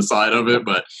look at the side of it.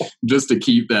 But just to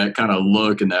keep that kind of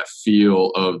look and that feel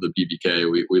of the PPK,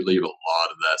 we leave a lot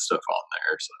of that stuff on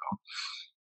there. So,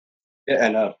 yeah,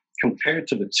 and compared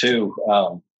to the two,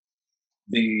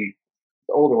 the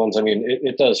older ones,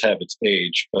 it does have its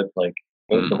age, but like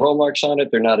the roll marks on it,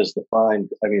 they're not as defined.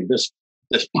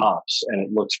 This pops and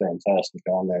it looks fantastic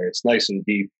on there. It's nice and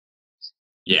deep.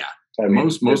 Yeah,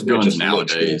 most guns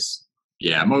nowadays.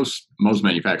 Yeah, most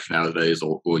manufacturers nowadays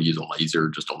will use a laser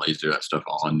just to laser that stuff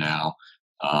on now.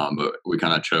 But we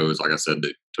kind of chose, like I said,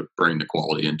 to bring the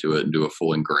quality into it and do a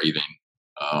full engraving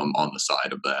on the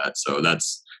side of that. So that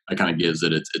kind of gives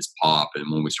it its pop.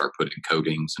 And when we start putting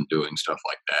coatings and doing stuff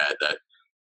like that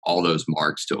all those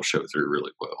marks still show through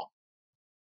really well.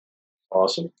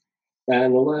 Awesome.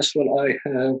 And the last one I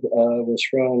have was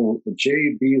from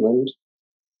Jay Beeland.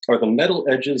 Are the metal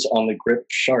edges on the grip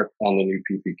sharp on the new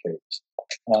PPKs?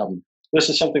 This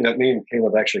is something that me and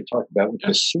Caleb actually talked about with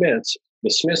the Smiths.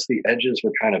 The Smiths, the edges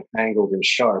were kind of angled and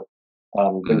sharp.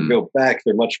 When you go back,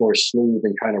 they're much more smooth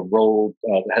and kind of rolled.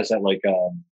 It has that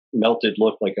melted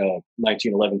look like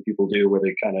 1911 people do, where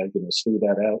they kind of smooth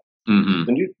that out.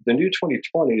 The new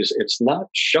 2020s, it's not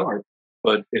sharp,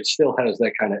 but it still has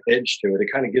that kind of edge to it.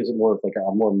 It kind of gives it more of like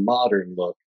a more modern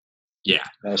look. Yeah.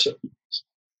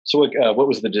 So what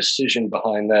was the decision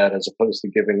behind that, as opposed to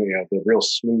giving the real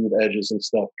smooth edges and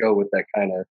stuff, go with that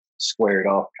kind of squared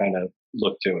off kind of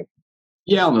look to it?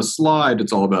 Yeah, on the slide,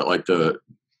 it's all about like a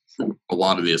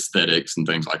lot of the aesthetics and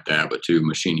things like that, but too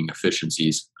machining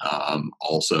efficiencies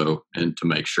also, and to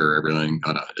make sure everything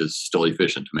is still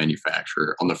efficient to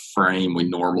manufacture. On the frame, we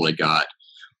normally got,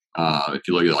 if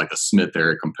you look at like the Smith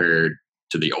era compared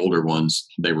to the older ones,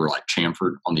 they were like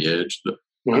chamfered on the edge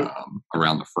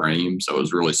around the frame, so it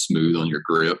was really smooth on your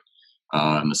grip.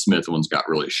 And the Smith ones got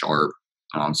really sharp.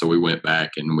 So we went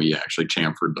back and we actually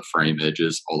chamfered the frame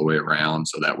edges all the way around,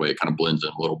 so that way it kind of blends in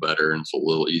a little better and it's a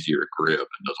little easier to grip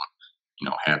and doesn't,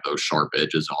 have those sharp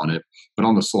edges on it. But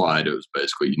on the slide, it was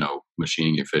basically,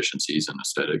 machining efficiencies and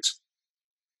aesthetics.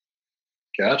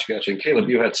 Gotcha. And Caleb,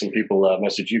 you had some people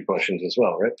message you questions as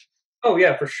well, right? Oh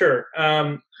yeah, for sure.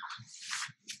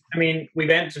 We've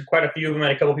answered quite a few of them. I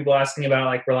had a couple people asking about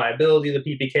like reliability of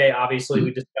the PPK. Obviously,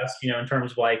 we discussed, in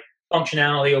terms of like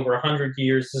functionality over 100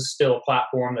 years. This is still a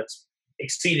platform that's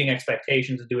exceeding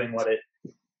expectations of doing what it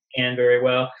can very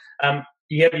well.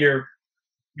 You have your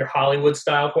Hollywood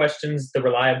style questions, the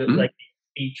reliability, like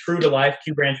the true to life.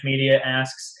 Q Branch Media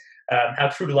asks, how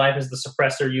true to life is the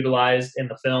suppressor utilized in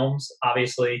the films?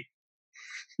 Obviously.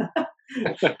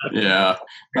 Yeah.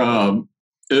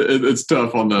 It's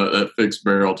tough on that fixed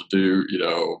barrel to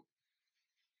do,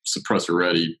 suppressor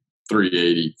ready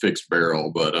 380 fixed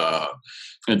barrel, but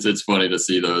it's funny to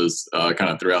see those kind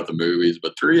of throughout the movies.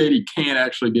 But 380 can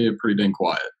actually get pretty dang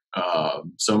quiet.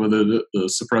 Some of the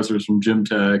suppressors from Gym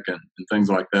Tech and things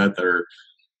like that, they're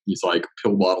these like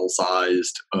pill bottle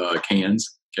sized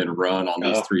cans can run on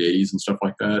these 380s and stuff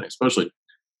like that. Especially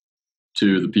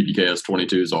to the PPKS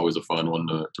 22 is always a fun one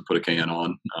to put a can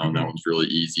on. That one's really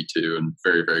easy too and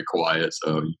very, very quiet.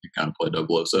 So you kind of play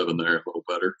 007 there a little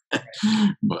better.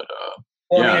 But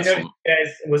well, I noticed you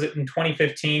guys, was it in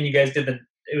 2015? You guys did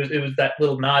it was that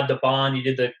little nod to Bond. You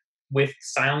did the with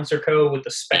silencer code with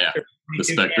the Spectre. Yeah, the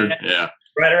Spectre,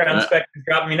 right around Spectre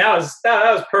drop. I mean, that was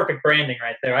perfect branding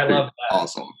right there. I love that.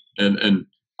 Awesome. And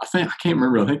I can't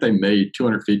remember. I think they made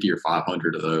 250 or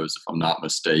 500 of those, if I'm not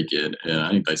mistaken. And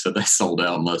I think they said they sold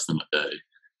out in less than a day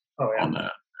on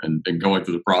that. And going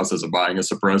through the process of buying a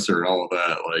suppressor and all of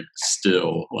that, like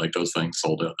still, like those things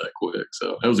sold out that quick.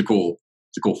 So it was a cool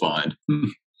find.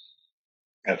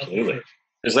 Absolutely.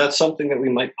 Is that something that we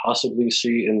might possibly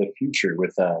see in the future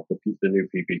with the new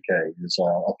PPK? Is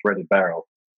a threaded barrel?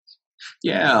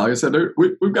 Yeah, like I said,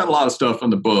 we've got a lot of stuff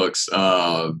in the books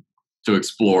to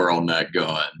explore on that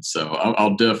gun. So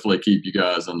I'll definitely keep you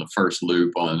guys in the first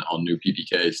loop on new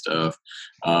PPK stuff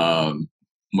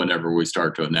whenever we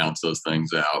start to announce those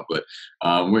things out. But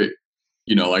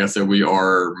like I said, we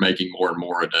are making more and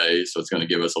more a day, so it's going to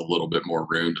give us a little bit more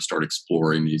room to start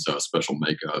exploring these special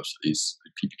makeups, these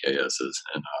PPKSs.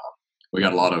 And we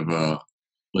got a lot of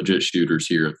legit shooters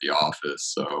here at the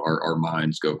office, so our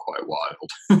minds go quite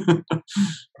wild.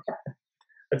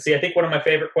 Let's see. I think one of my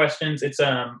favorite questions, it's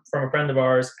from a friend of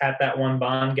ours at That One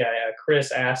Bond Guy.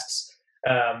 Chris asks,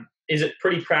 is it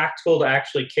pretty practical to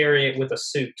actually carry it with a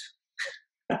suit?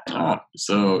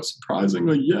 So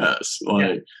surprisingly, yes.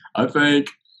 I think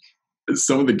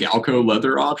some of the Galco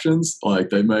leather options, like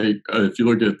they make, if you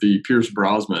look at the Pierce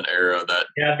Brosnan era,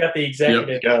 I've got the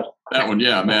executive. Yep, that one,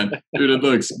 yeah, man, dude, it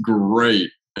looks great.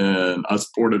 And I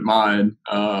sported mine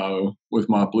with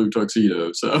my blue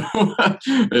tuxedo, so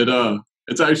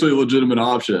it's actually a legitimate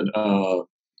option.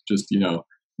 Just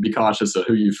be cautious of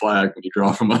who you flag when you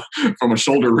draw from a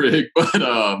shoulder rig,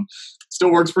 but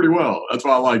still works pretty well. That's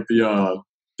why I like the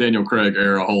Daniel Craig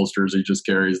era holsters. He just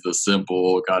carries the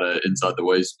simple kind of inside the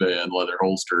waistband leather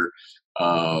holster.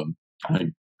 I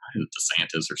think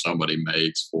DeSantis or somebody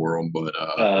makes for them, but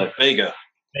Vega.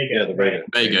 Yeah, the Vega.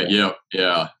 Vega,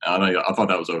 yeah. I thought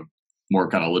that was a more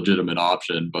kind of legitimate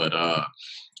option, but I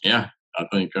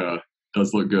think it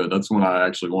does look good. That's when I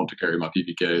actually want to carry my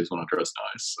PPKs, when I dress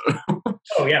nice. So.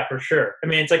 Oh yeah, for sure. I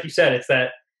mean, it's like you said,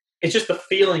 it's just the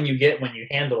feeling you get when you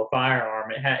handle a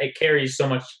firearm. It carries so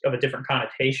much of a different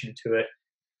connotation to it.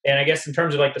 And I guess in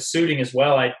terms of like the suiting as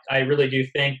well, I really do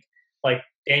think like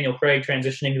Daniel Craig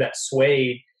transitioning to that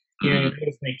suede. You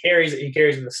notice when he carries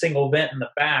with a single vent in the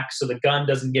back, so the gun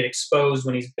doesn't get exposed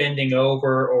when he's bending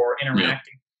over or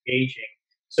interacting, engaging.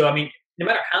 So, I mean, no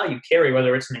matter how you carry,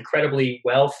 whether it's an incredibly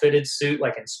well-fitted suit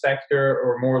like Inspector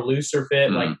or more looser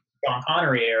fit like Sean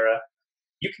Connery era,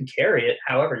 you can carry it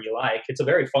however you like. It's a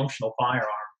very functional firearm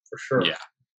for sure.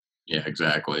 Yeah,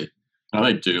 exactly. I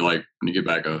think too, like when you get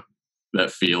back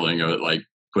that feeling of it, like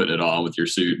putting it on with your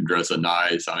suit and dressing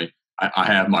nice. I mean, I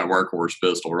have my workhorse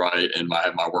pistol, right? And I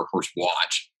have my workhorse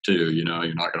watch too. You're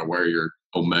not going to wear your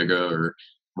Omega or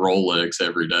Rolex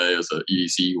every day as an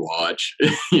EDC watch,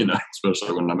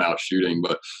 especially when I'm out shooting.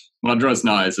 But when I dress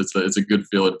nice, it's a good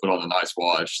feeling to put on a nice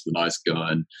watch, the nice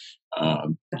gun.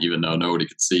 Even though nobody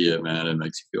can see it, man, it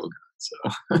makes you feel good.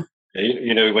 So.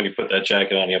 When you put that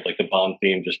jacket on, you have like the Bond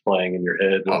theme just playing in your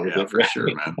head. Oh yeah, for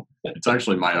sure, man. It's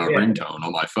actually my ringtone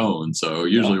on my phone. So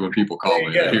usually when people call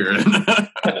me, I hear it.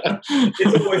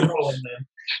 It's always rolling,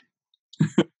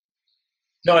 man.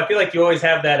 No, I feel like you always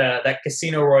have that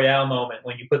Casino Royale moment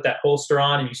when you put that holster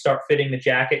on and you start fitting the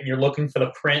jacket and you're looking for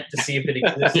the print to see if it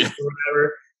exists or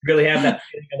whatever. You really have that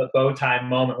feeling of the bow tie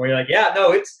moment where you're like, yeah,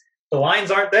 no, the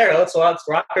lines aren't there. Let's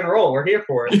rock and roll. We're here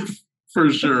for it. For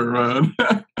sure, man.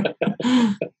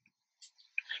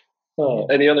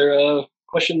 Any other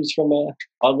questions from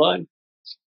online?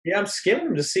 Yeah, I'm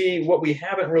skimming to see what we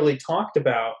haven't really talked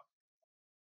about.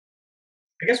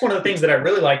 I guess one of the things that I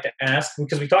really like to ask,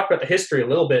 because we talked about the history a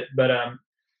little bit, but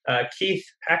Keith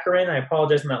Packerin, I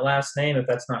apologize for that last name if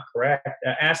that's not correct,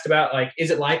 asked about, like,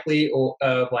 is it likely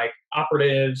of like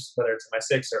operatives, whether it's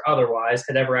MI6 or otherwise,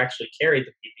 had ever actually carried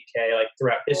the PPK like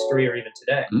throughout history or even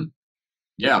today? Mm-hmm.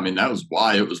 Yeah, I mean, that was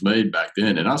why it was made back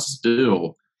then. And I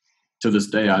still, to this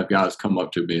day, I have guys come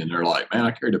up to me and they're like, man,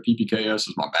 I carried a PPKS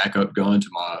as my backup gun to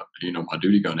my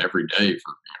duty gun every day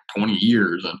for 20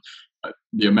 years. And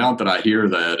the amount that I hear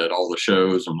that at all the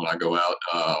shows and when I go out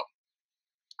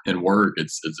and work,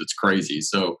 it's crazy.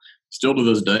 So still to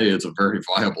this day, it's a very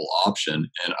viable option.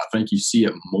 And I think you see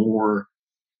it more.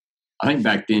 I think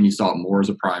back then you saw it more as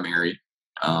a primary.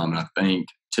 And I think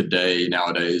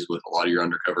nowadays, with a lot of your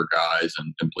undercover guys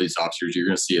and police officers, you're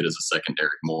going to see it as a secondary,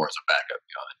 more as a backup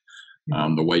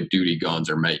gun. The way duty guns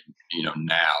are made,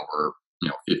 now are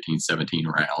 15, 17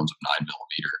 rounds of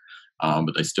 9mm,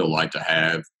 but they still like to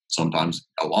have a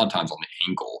lot of times on the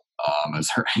ankle as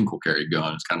their ankle carry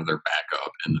gun. It's kind of their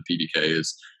backup, and the PPK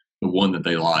is the one that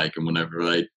they like. And whenever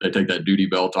they take that duty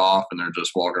belt off and they're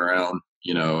just walking around,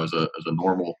 as a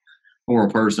normal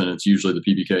person, it's usually the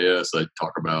PPKs they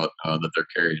talk about that they're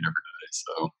carrying every day.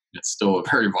 So it's still a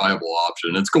very viable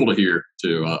option. It's cool to hear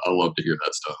too. I love to hear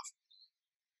that stuff.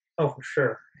 Oh, for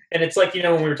sure. And it's like,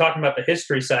 when we were talking about the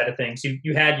history side of things,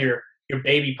 you had your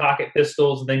baby pocket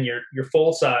pistols, and then your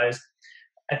full size.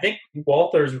 I think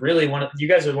Walther's really you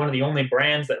guys are one of the only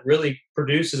brands that really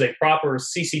produces a proper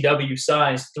CCW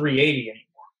size 380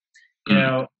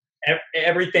 anymore.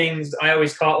 Everything's, I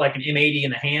always call it like an M80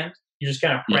 in the hand. You just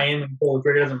kind of pray and pull the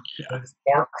trigger, doesn't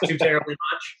spark too terribly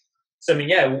much. So,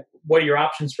 what are your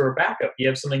options for a backup? You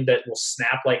have something that will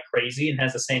snap like crazy and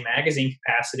has the same magazine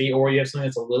capacity, or you have something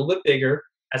that's a little bit bigger,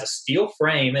 has a steel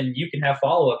frame, and you can have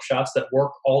follow-up shots that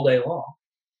work all day long.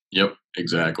 Yep,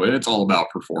 exactly. It's all about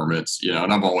performance,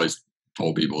 and I've always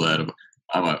told people that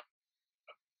I'm a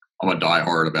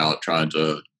diehard about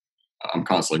I'm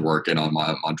constantly working on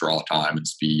my draw time and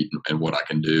speed and what I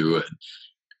can do. And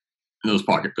those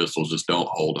pocket pistols just don't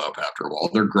hold up after a while.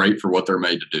 They're great for what they're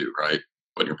made to do, right?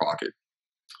 Put in your pocket.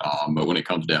 But when it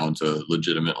comes down to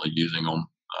legitimately using them,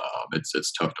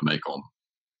 it's tough to make them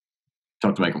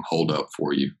hold up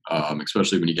for you,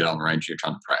 especially when you get on the range and you're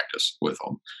trying to practice with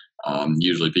them.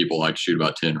 Usually people like to shoot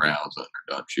about 10 rounds and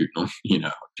they're done shooting them.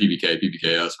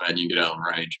 PPKs, man, you can get out on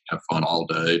the range, have fun all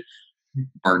day,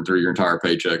 burn through your entire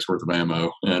paycheck's worth of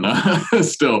ammo, and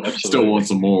still want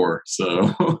some more.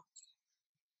 So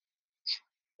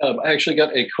I actually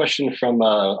got a question from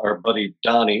our buddy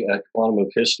Donnie at Quantum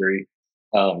of History.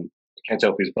 I can't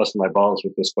tell if he's busting my balls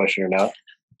with this question or not.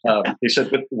 He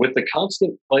said, with the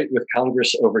constant fight with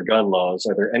Congress over gun laws,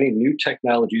 are there any new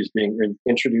technologies being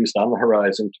introduced on the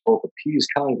horizon to both appease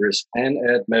Congress and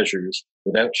add measures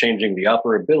without changing the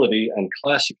operability and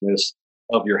classicness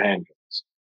of your handguns?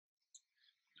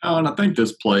 And I think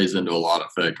this plays into a lot of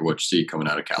effect of what you see coming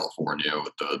out of California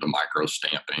with the micro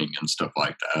stamping and stuff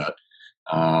like that.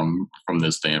 From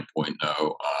this standpoint,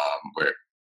 no, where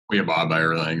we abide by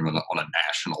everything on a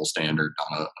national standard,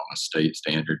 on a state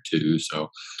standard too. So,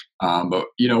 but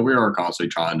we are constantly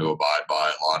trying to abide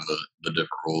by a lot of the different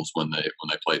rules when they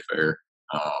play fair.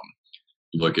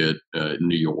 You look at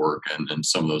New York and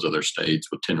some of those other states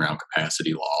with 10-round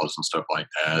capacity laws and stuff like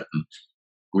that, and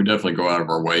we definitely go out of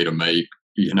our way to make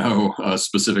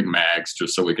specific mags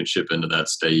just so we can ship into that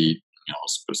state.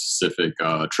 Specific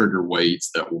trigger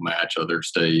weights that will match other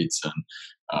states, and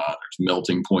there's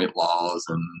melting point laws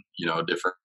and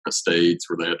different states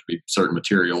where they have to be certain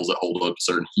materials that hold up to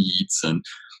certain heats, and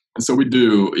so we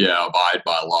do abide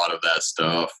by a lot of that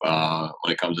stuff.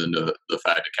 When it comes into the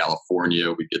fact of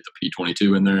California, we get the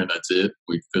P22 in there, and that's it.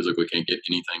 We physically can't get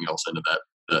anything else into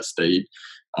that state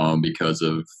because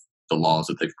of the laws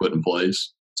that they've put in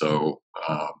place. So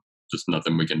just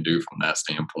nothing we can do from that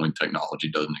standpoint.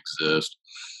 Technology doesn't exist.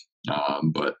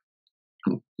 But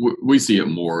we see it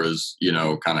more as,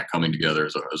 kind of coming together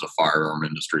as a firearm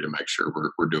industry to make sure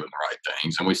we're doing the right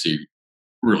things. And we see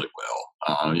really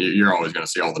well. You're always going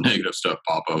to see all the negative stuff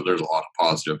pop up. There's a lot of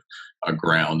positive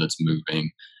ground that's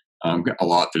moving a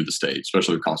lot through the state,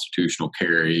 especially with constitutional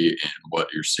carry and what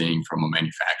you're seeing from a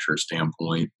manufacturer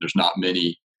standpoint. There's not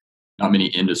many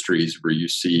industries where you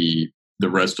see the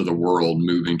rest of the world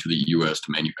moving to the U.S.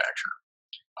 to manufacture.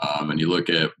 And you look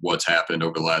at what's happened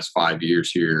over the last 5 years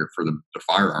here for the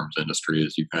firearms industry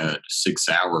is you've had Sig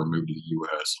Sauer move to the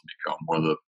U.S. and become one of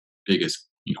the biggest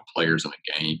players in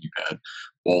the game. You've had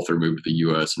Walther move to the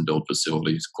U.S. and build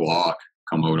facilities. Glock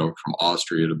come over from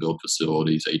Austria to build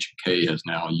facilities. H&K has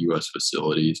now U.S.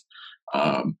 facilities.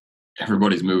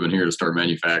 Everybody's moving here to start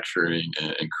manufacturing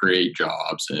and create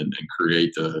jobs and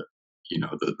create the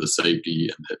safety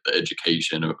and the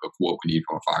education of what we need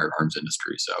from a firearms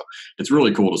industry. So it's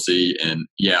really cool to see. And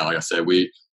like I said,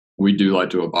 we do like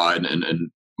to abide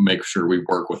and make sure we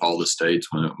work with all the states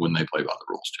when they play by the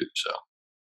rules too. So.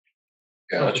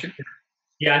 Gotcha.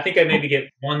 Yeah, I think I maybe get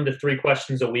 1 to 3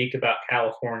 questions a week about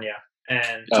California.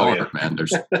 And it's hard, man.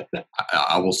 There's,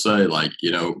 I will say,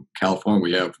 California,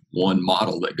 we have one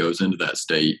model that goes into that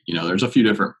state. There's a few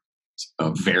different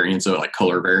variants of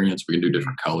color variants. We can do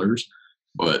different colors.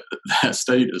 But that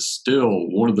state is still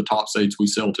one of the top states we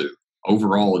sell to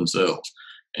overall in sales.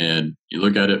 And you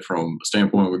look at it from the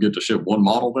standpoint we get to ship one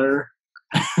model there,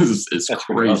 it's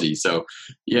crazy. So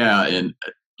yeah, and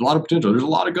a lot of potential. There's a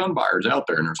lot of gun buyers out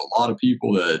there, and there's a lot of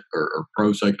people that are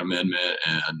pro Second Amendment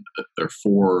and they're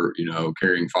for,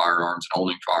 carrying firearms and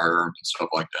owning firearms and stuff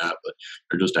like that, but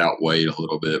they're just outweighed a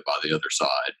little bit by the other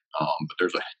side. But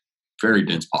there's a very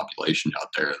dense population out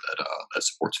there that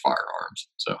supports firearms.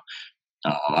 So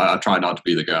I try not to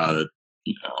be the guy that,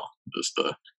 just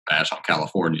bash on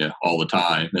California all the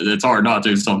time. It's hard not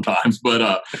to sometimes,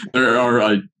 but there are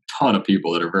a ton of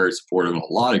people that are very supportive and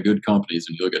a lot of good companies.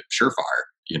 And you look at Surefire,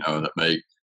 that make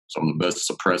some of the best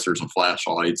suppressors and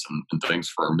flashlights and things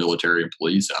for our military and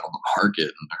police out on the market.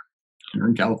 And they're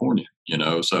in California,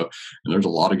 so and there's a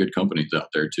lot of good companies out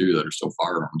there too that are still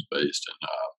firearms based. And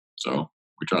so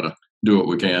we try to do what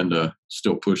we can to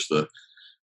still push the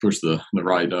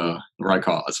right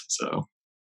cause. So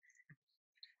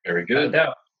very good.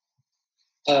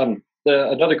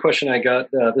 Another question I got,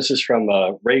 this is from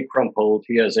Ray Crumpold.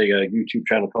 He has a YouTube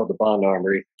channel called the Bond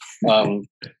Armory.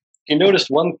 He noticed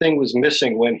one thing was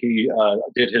missing when he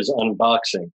did his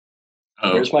unboxing.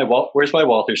 Oh. Where's my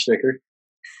Walther sticker?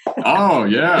 Oh,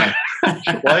 yeah.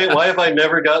 Why have I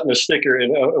never gotten a sticker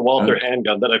in a Walther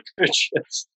handgun that I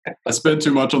purchased? I spent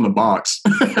too much on the box.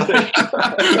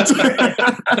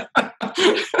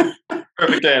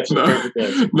 Perfect answer.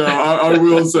 No, I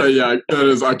will say, yeah, that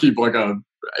is, I keep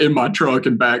in my truck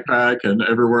and backpack, and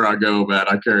everywhere I go, man,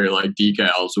 I carry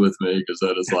decals with me because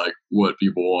that is what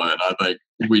people want. I think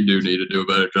we do need to do a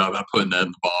better job at putting that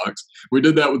in the box. We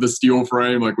did that with the steel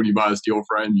frame. When you buy a steel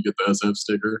frame, you get the SF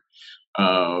sticker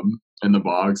in the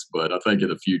box. But I think in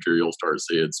the future, you'll start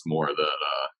seeing some more of that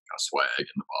kind of swag in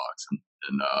the box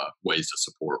and ways to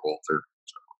support Walther.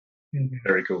 So.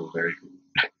 Very cool. Very cool.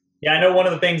 Yeah, I know one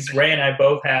of the things Ray and I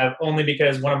both have, only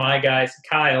because one of my guys,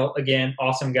 Kyle, again,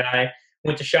 awesome guy,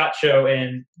 went to SHOT Show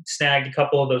and snagged a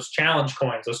couple of those challenge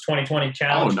coins, those 2020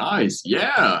 challenge. Oh, nice.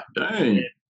 Yeah, dang. And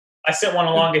I sent one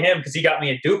along to him because he got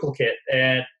me a duplicate.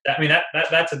 And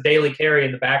that's a daily carry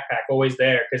in the backpack, always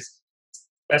there, because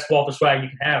best Walther swag you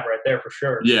can have right there for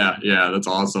sure. Yeah, that's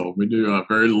awesome. We do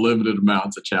very limited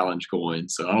amounts of challenge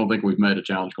coins. So I don't think we've made a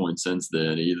challenge coin since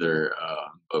then either,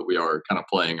 but we are kind of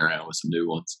playing around with some new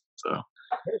ones. So,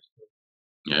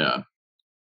 yeah.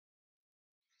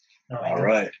 All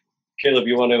right. Caleb,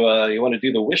 you want to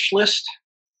do the wish list?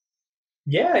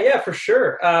 Yeah, for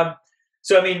sure.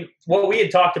 So, what we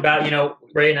had talked about,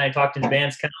 Ray and I talked in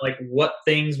advance, kind of what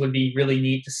things would be really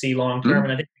neat to see long term,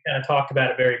 and I think we kind of talked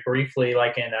about it very briefly,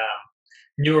 in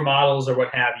newer models or what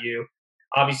have you.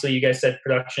 Obviously, you guys said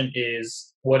production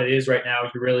is what it is right now.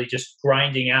 You're really just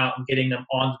grinding out and getting them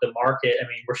onto the market.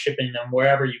 We're shipping them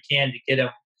wherever you can to get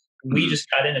them. We just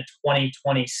got in a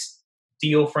 2020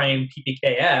 steel frame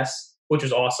PPKS, which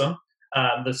was awesome.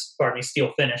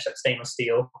 Steel finish, that's stainless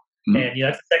steel. And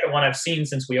that's the second one I've seen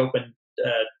since you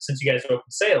guys opened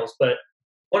sales. But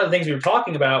one of the things we were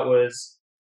talking about was,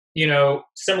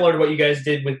 similar to what you guys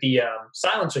did with the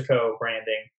Silencer Co.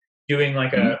 branding, doing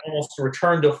a almost a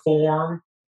return to form,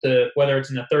 whether it's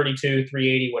in the 32,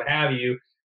 380, what have you,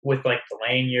 with the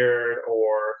lanyard or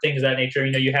things of that nature.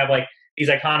 You have these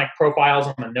iconic profiles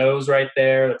on the nose right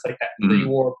there. That's that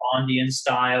pre-war Bondian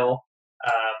style.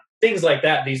 Things like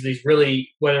that. These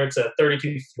really, whether it's a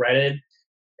 32 threaded,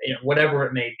 whatever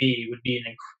it may be, would be an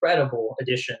incredible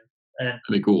addition. And that'd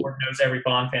be cool. Lord knows every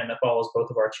Bond fan that follows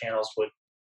both of our channels would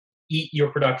eat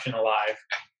your production alive.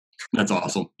 That's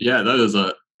awesome. Yeah, that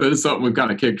is something we've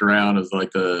kind of kicked around as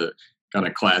the kind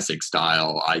of classic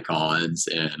style icons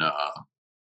and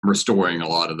restoring a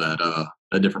lot of that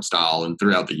different style, and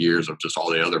throughout the years of just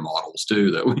all the other models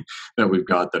too that we've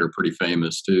got that are pretty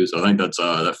famous too. So I think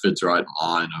that fits right in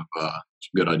line of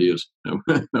some good ideas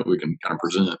that we can kind of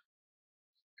present.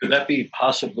 Could that be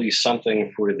possibly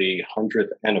something for the 100th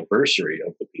anniversary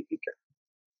of the PPK?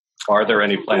 Are there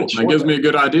any plans? That gives me a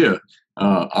good idea.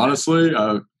 Honestly,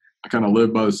 I kind of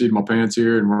live by the seat of my pants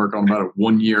here and work on about a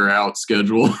 1 year out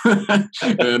schedule.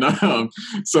 And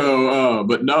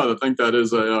but no, I think that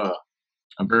is a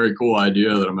very cool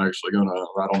idea that I'm actually going to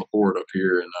write on the board up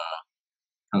here and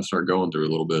kind of start going through a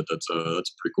little bit. That's a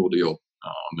pretty cool deal.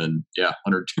 And yeah,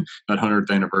 that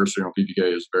 100th anniversary on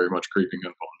PPK is very much creeping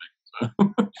up on me.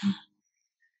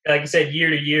 Like you said,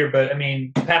 year to year, but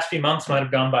the past few months might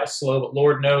have gone by slow, but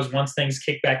Lord knows once things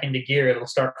kick back into gear, it'll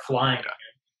start flying.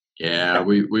 Yeah,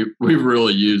 we've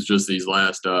really used just this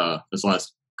last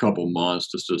couple months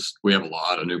just we have a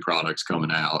lot of new products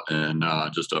coming out, and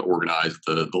just to organize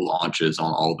the launches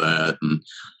on all that,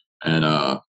 and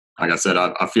like I said,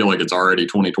 I feel like it's already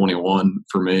 2021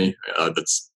 for me. I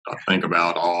think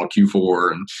about all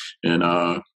Q4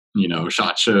 and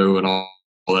SHOT Show and all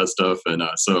all that stuff. And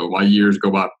so my years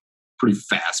go by pretty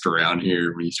fast around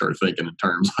here when you start thinking in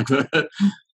terms like that.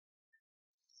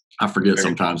 I forget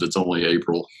sometimes it's only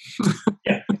April.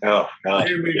 Yeah. Oh, God.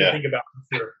 Very weird to think about,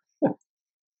 for sure. I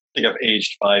think I've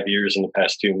aged 5 years in the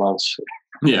past 2 months.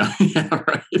 Yeah, yeah,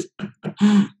 right.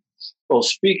 Well,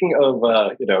 speaking of,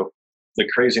 the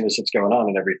craziness that's going on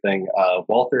and everything,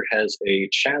 Walther has a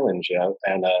challenge out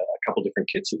and a couple different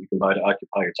kits that you can buy to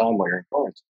occupy your time while you're in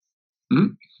quarantine.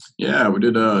 Mm-hmm. Yeah, we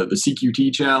did the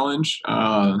CQT challenge,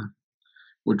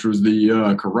 which was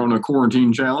the Corona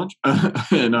Quarantine Challenge.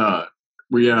 And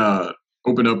we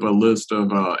opened up a list of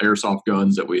airsoft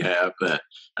guns that we have that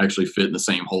actually fit in the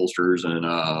same holsters and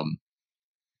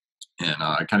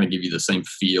kind of give you the same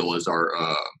feel as our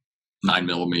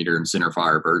 9mm and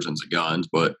centerfire versions of guns,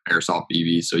 but airsoft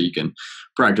BB, so you can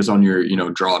practice on your,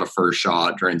 draw to first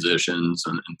shot transitions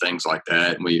and things like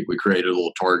that. And we created a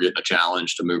little target and a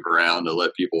challenge to move around to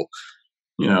let people,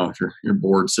 if you're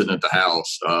bored sitting at the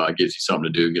house, it gives you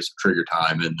something to do, get some trigger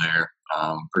time in there.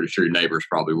 Pretty sure your neighbors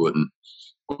probably wouldn't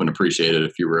appreciate it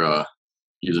if you were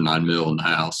using 9mm in the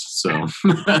house. So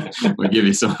we give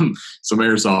you some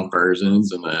airsoft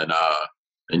versions, and then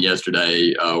and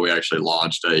yesterday we actually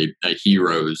launched a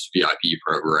Heroes VIP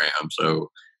program.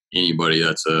 So anybody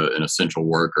that's an essential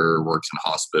worker, works in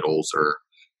hospitals or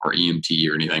EMT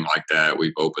or anything like that,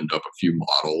 we've opened up a few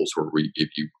models where we give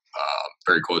you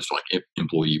very close to like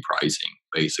employee pricing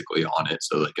basically on it,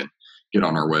 so they can get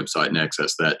on our website and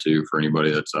access that too for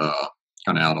anybody that's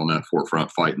kind of out on that forefront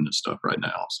fighting this stuff right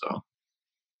now. So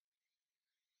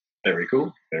very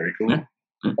cool. Very cool. Yeah.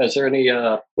 Is there any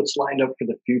what's lined up for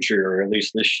the future, or at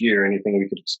least this year? Anything we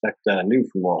could expect new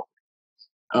from Walther?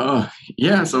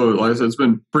 Yeah. So like I said, it's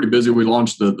been pretty busy. We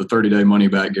launched the 30-day money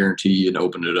back guarantee and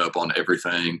opened it up on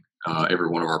everything, every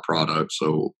one of our products.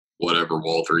 So whatever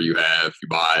Walther you have, if you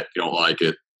buy it, if you don't like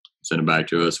it, send it back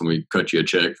to us, and we cut you a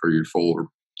check for your full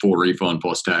refund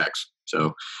plus tax.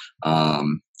 So,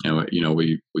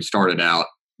 we started out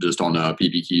just on a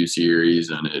PPQ series,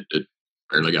 and it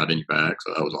barely got any back,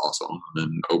 so that was awesome. And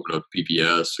then opened up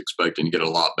PPS, expecting to get a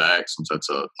lot back, since that's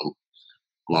a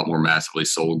lot more massively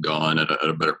sold gun at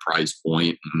a better price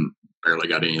point, and barely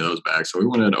got any of those back. So we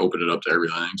went ahead and opened it up to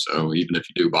everything. So even if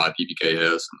you do buy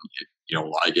PPKS and you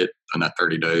don't like it in that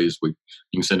 30 days, you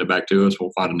can send it back to us.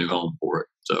 We'll find a new home for it.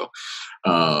 So,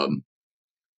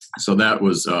 so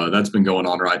that's been going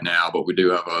on right now. But we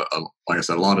do have like I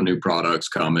said, a lot of new products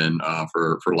coming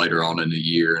for later on in the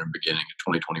year and beginning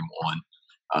of 2021.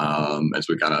 As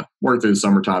we kind of work through the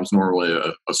summertime. It's normally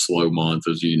a slow month,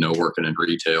 as you know, working in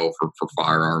retail for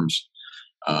firearms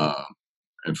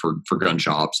and for gun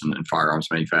shops and firearms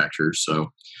manufacturers. So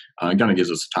it kind of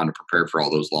gives us time to prepare for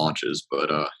all those launches. But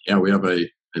yeah, we have a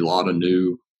lot of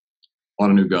new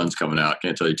guns coming out.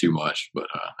 Can't tell you too much, but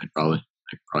they'd probably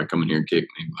come in here and kick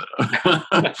me.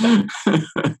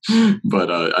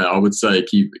 But I would say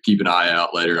keep an eye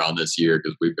out later on this year,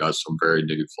 because we've got some very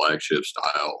new flagship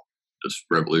style, just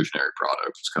revolutionary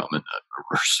products coming that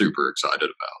we're super excited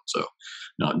about. So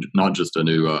not just a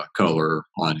new color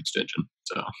line extension.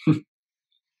 So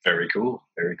very cool.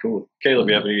 Very cool. Caleb,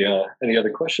 you have any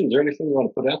other questions or anything you want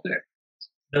to put out there?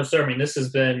 No, sir. I mean, this has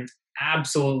been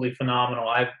absolutely phenomenal.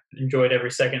 I've enjoyed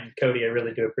every second. Cody, I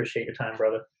really do appreciate your time,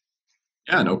 brother.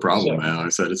 Yeah, no problem, man. Like I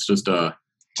said, it's just my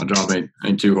job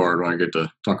ain't too hard when I get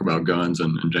to talk about guns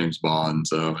and James Bond,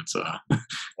 so it's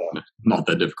not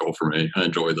that difficult for me. I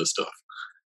enjoy this stuff.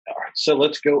 All right, so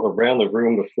let's go around the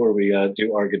room before we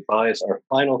do our goodbyes. Our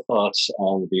final thoughts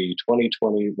on the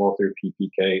 2020 Walther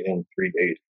PPK and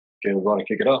 3.8. Caleb, want to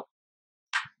kick it off?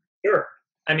 Sure.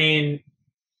 I mean,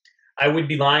 I would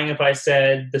be lying if I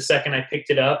said the second I picked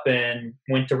it up and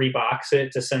went to rebox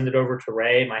it to send it over to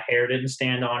Ray, my hair didn't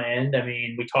stand on end. I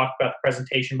mean, we talked about the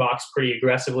presentation box pretty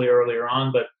aggressively earlier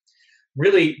on, but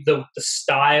really the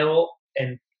style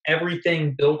and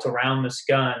everything built around this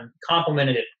gun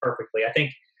complemented it perfectly. I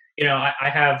think, I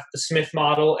have the Smith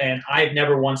model, and I've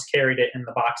never once carried it in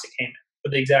the box it came in, for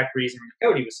the exact reason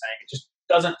Cody was saying. It just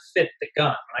doesn't fit the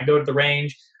gun. When I go to the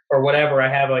range or whatever, I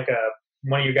have like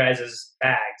one of your guys'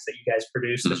 bags that you guys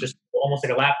produce that's just almost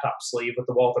like a laptop sleeve with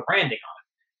the Walther branding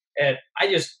on it. And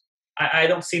I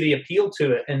don't see the appeal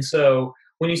to it. And so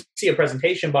when you see a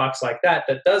presentation box like that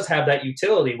does have that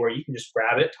utility where you can just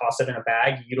grab it, toss it in a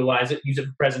bag, utilize it, use it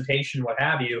for presentation, what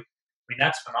have you, I mean,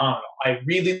 that's phenomenal. I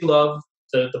really love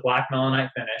the black melanite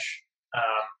finish.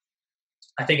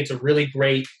 I think it's a really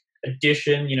great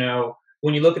addition.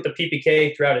 When you look at the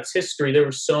PPK throughout its history, there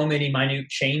were so many minute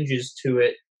changes to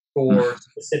it for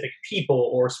specific people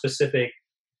or specific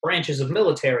branches of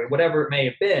military, whatever it may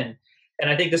have been. And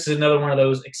I think this is another one of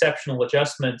those exceptional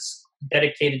adjustments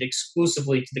dedicated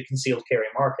exclusively to the concealed carry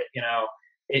market.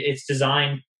 It's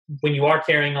designed when you are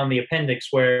carrying on the appendix,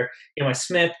 where my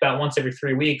Smith, about once every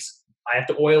 3 weeks, I have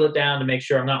to oil it down to make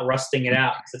sure I'm not rusting it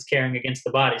out because it's carrying against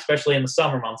the body, especially in the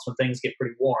summer months when things get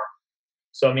pretty warm.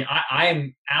 So, I mean, I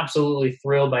am absolutely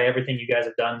thrilled by everything you guys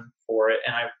have done for it,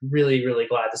 and I'm really, really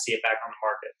glad to see it back on the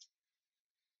market.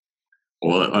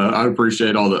 Well, I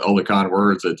appreciate all the kind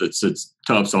words. It's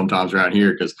tough sometimes around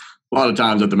here because a lot of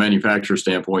times at the manufacturer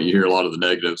standpoint, you hear a lot of the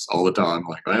negatives all the time,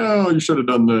 like, oh, you should have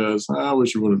done this. I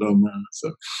wish you would have done that.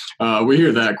 So we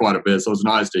hear that quite a bit. So it's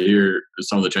nice to hear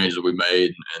some of the changes that we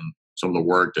made and some of the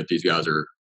work that these guys are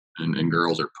and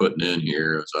girls are putting in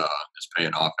here is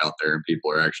paying off out there, and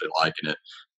people are actually liking it.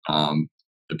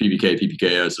 The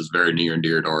PPKS is very near and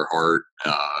dear to our heart,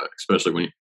 especially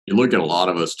when you look at a lot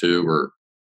of us too. We're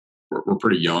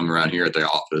pretty young around here at the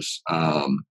office. A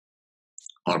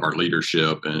lot of our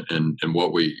leadership and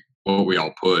what we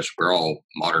all push, we're all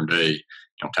modern day,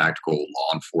 tactical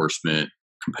law enforcement,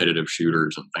 competitive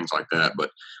shooters, and things like that. But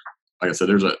like I said,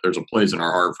 there's a place in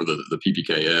our heart for the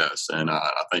PPKS, and I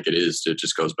think it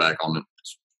just goes back on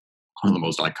it's one of the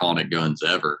most iconic guns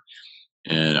ever.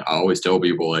 And I always tell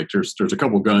people, like, there's a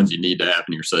couple guns you need to have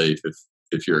in your safe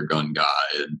if you're a gun guy.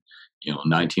 And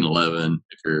 1911,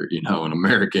 if you're an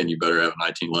American, you better have a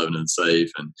 1911 in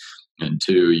safe, and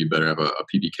two, you better have a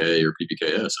PPK or PPKS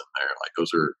in there. Like,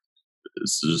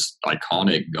 it's just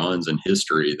iconic guns in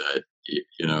history that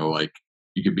like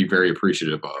you could be very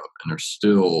appreciative of, and they're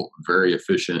still very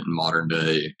efficient in modern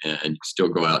day, and you can still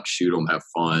go out and shoot them, have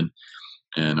fun.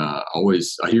 And I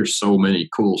hear so many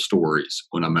cool stories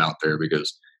when I'm out there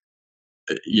because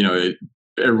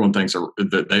everyone thinks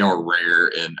that they are rare,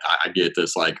 and I get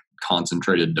this like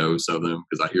concentrated dose of them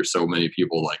because I hear so many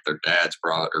people, like, their dads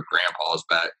brought or grandpas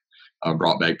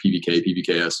brought back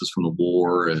PPKSs from the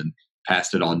war and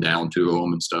passed it on down to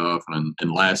them and stuff. And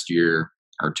last year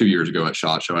or 2 years ago at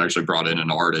SHOT Show, I actually brought in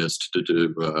an artist to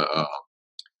do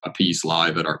a piece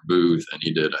live at our booth, and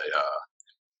he did a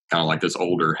kind of like this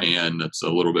older hand that's a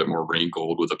little bit more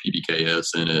wrinkled with a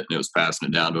PPKS in it, and it was passing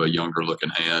it down to a younger looking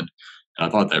hand. And I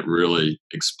thought that really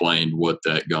explained what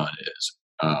that gun is.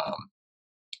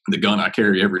 The gun I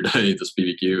carry every day, this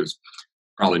PPQ, is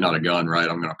probably not a gun, right?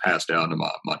 I'm going to pass down to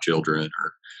my children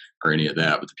or any of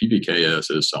that. But the PPKS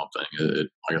is something.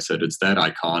 Like I said, it's that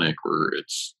iconic where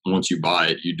it's, once you buy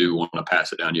it, you do want to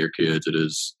pass it down to your kids. It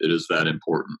is that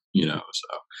important, So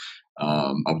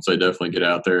I would say definitely get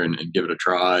out there and give it a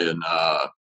try and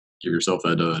give yourself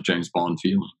that James Bond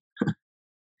feeling.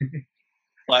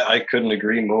 I couldn't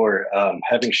agree more.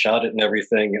 Having shot it and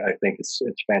everything, I think it's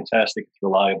fantastic. It's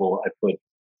reliable. I put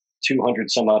 200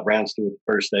 some odd rounds through it the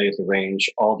first day at the range,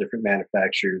 all different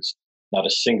manufacturers. Not a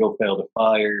single failed to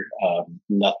fire,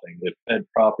 nothing. It fed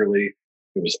properly.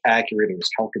 It was accurate. It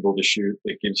was comfortable to shoot.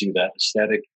 It gives you that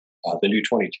aesthetic. The new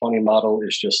 2020 model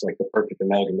is just like the perfect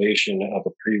amalgamation of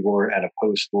a pre-war and a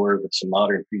post-war with some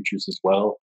modern features as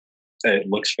well. It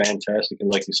looks fantastic,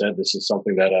 and like you said, this is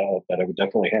something that I would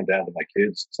definitely hand down to my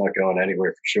kids. It's not going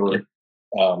anywhere for sure.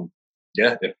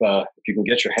 If you can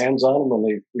get your hands on them when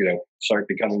they start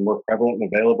becoming more prevalent and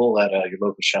available at your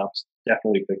local shops,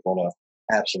 definitely pick one up.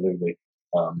 Absolutely,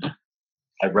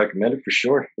 I'd recommend it for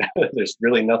sure. There's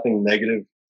really nothing negative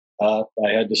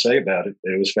I had to say about it.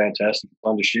 It was fantastic,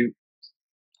 fun to shoot.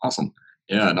 Awesome.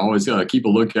 Yeah, and always keep a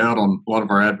lookout on a lot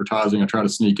of our advertising. I try to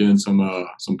sneak in some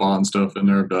Bond stuff in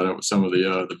there. I've done it with some of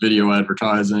the video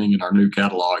advertising and our new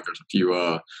catalog. There's a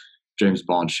few James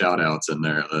Bond shout-outs in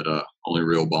there that only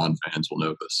real Bond fans will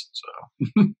notice. So.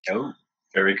 Oh,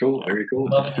 very cool. Very cool.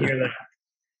 Love to hear that.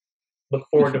 Look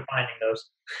forward to finding those.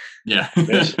 Yeah,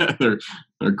 they're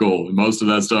cool. Most of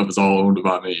that stuff is all owned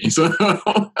by me, so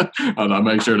I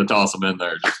make sure to toss them in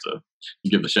there just to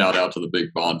give the shout out to the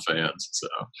big Bond fans. So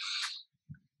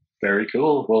very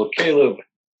cool. Well, Caleb,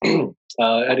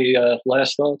 any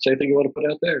last thoughts? Anything you want to put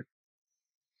out there?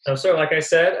 No, sir. Like I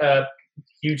said,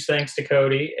 huge thanks to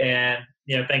Cody, and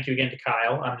thank you again to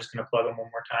Kyle. I'm just going to plug him one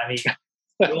more time.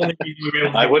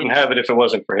 I wouldn't have it if it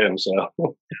wasn't for him. So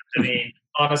I mean,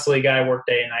 honestly, guy worked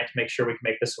day and night to make sure we can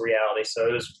make this a reality. So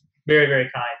it was very, very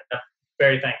kind. I'm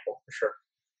very thankful for sure.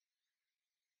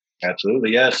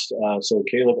 Absolutely, yes. So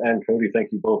Caleb and Cody,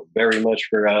 thank you both very much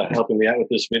for helping me out with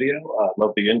this video.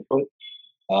 Love the input.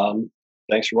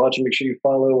 Thanks for watching. Make sure you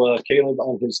follow Caleb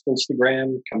on his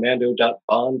Instagram,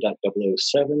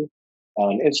 commando.bond.007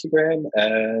 on Instagram,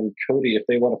 and Cody, if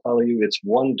they want to follow you, it's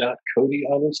one.cody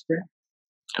on Instagram.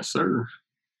 Yes, sir.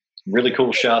 Really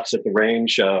cool shots at the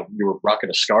range. You were rocking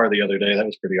a scar the other day. That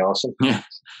was pretty awesome. Yeah.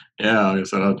 Like I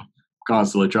said, I'm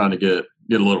constantly trying to get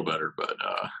a little better, but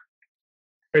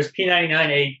There's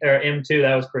P99 or M2.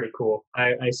 That was pretty cool.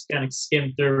 I kind of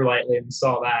skimmed through lightly and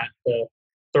saw that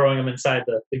throwing them inside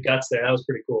the guts there. That was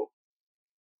pretty cool.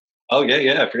 Oh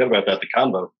yeah, I forgot about that. The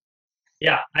combo.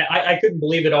 Yeah, I couldn't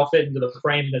believe it all fit into the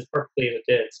frame as perfectly as it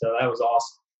did. So that was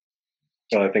awesome.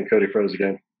 Oh, I think Cody froze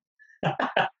again.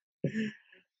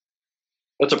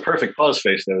 That's a perfect pause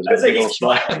face, though. That's Big old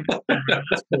smile.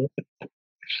 That's cool.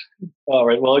 All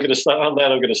right. Well, I'm going to stop on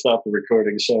that. I'm going to stop the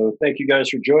recording. So thank you guys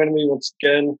for joining me once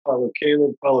again. Follow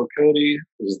Caleb, follow Cody.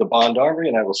 This is the Bond Armory,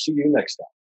 and I will see you next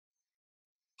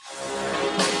time.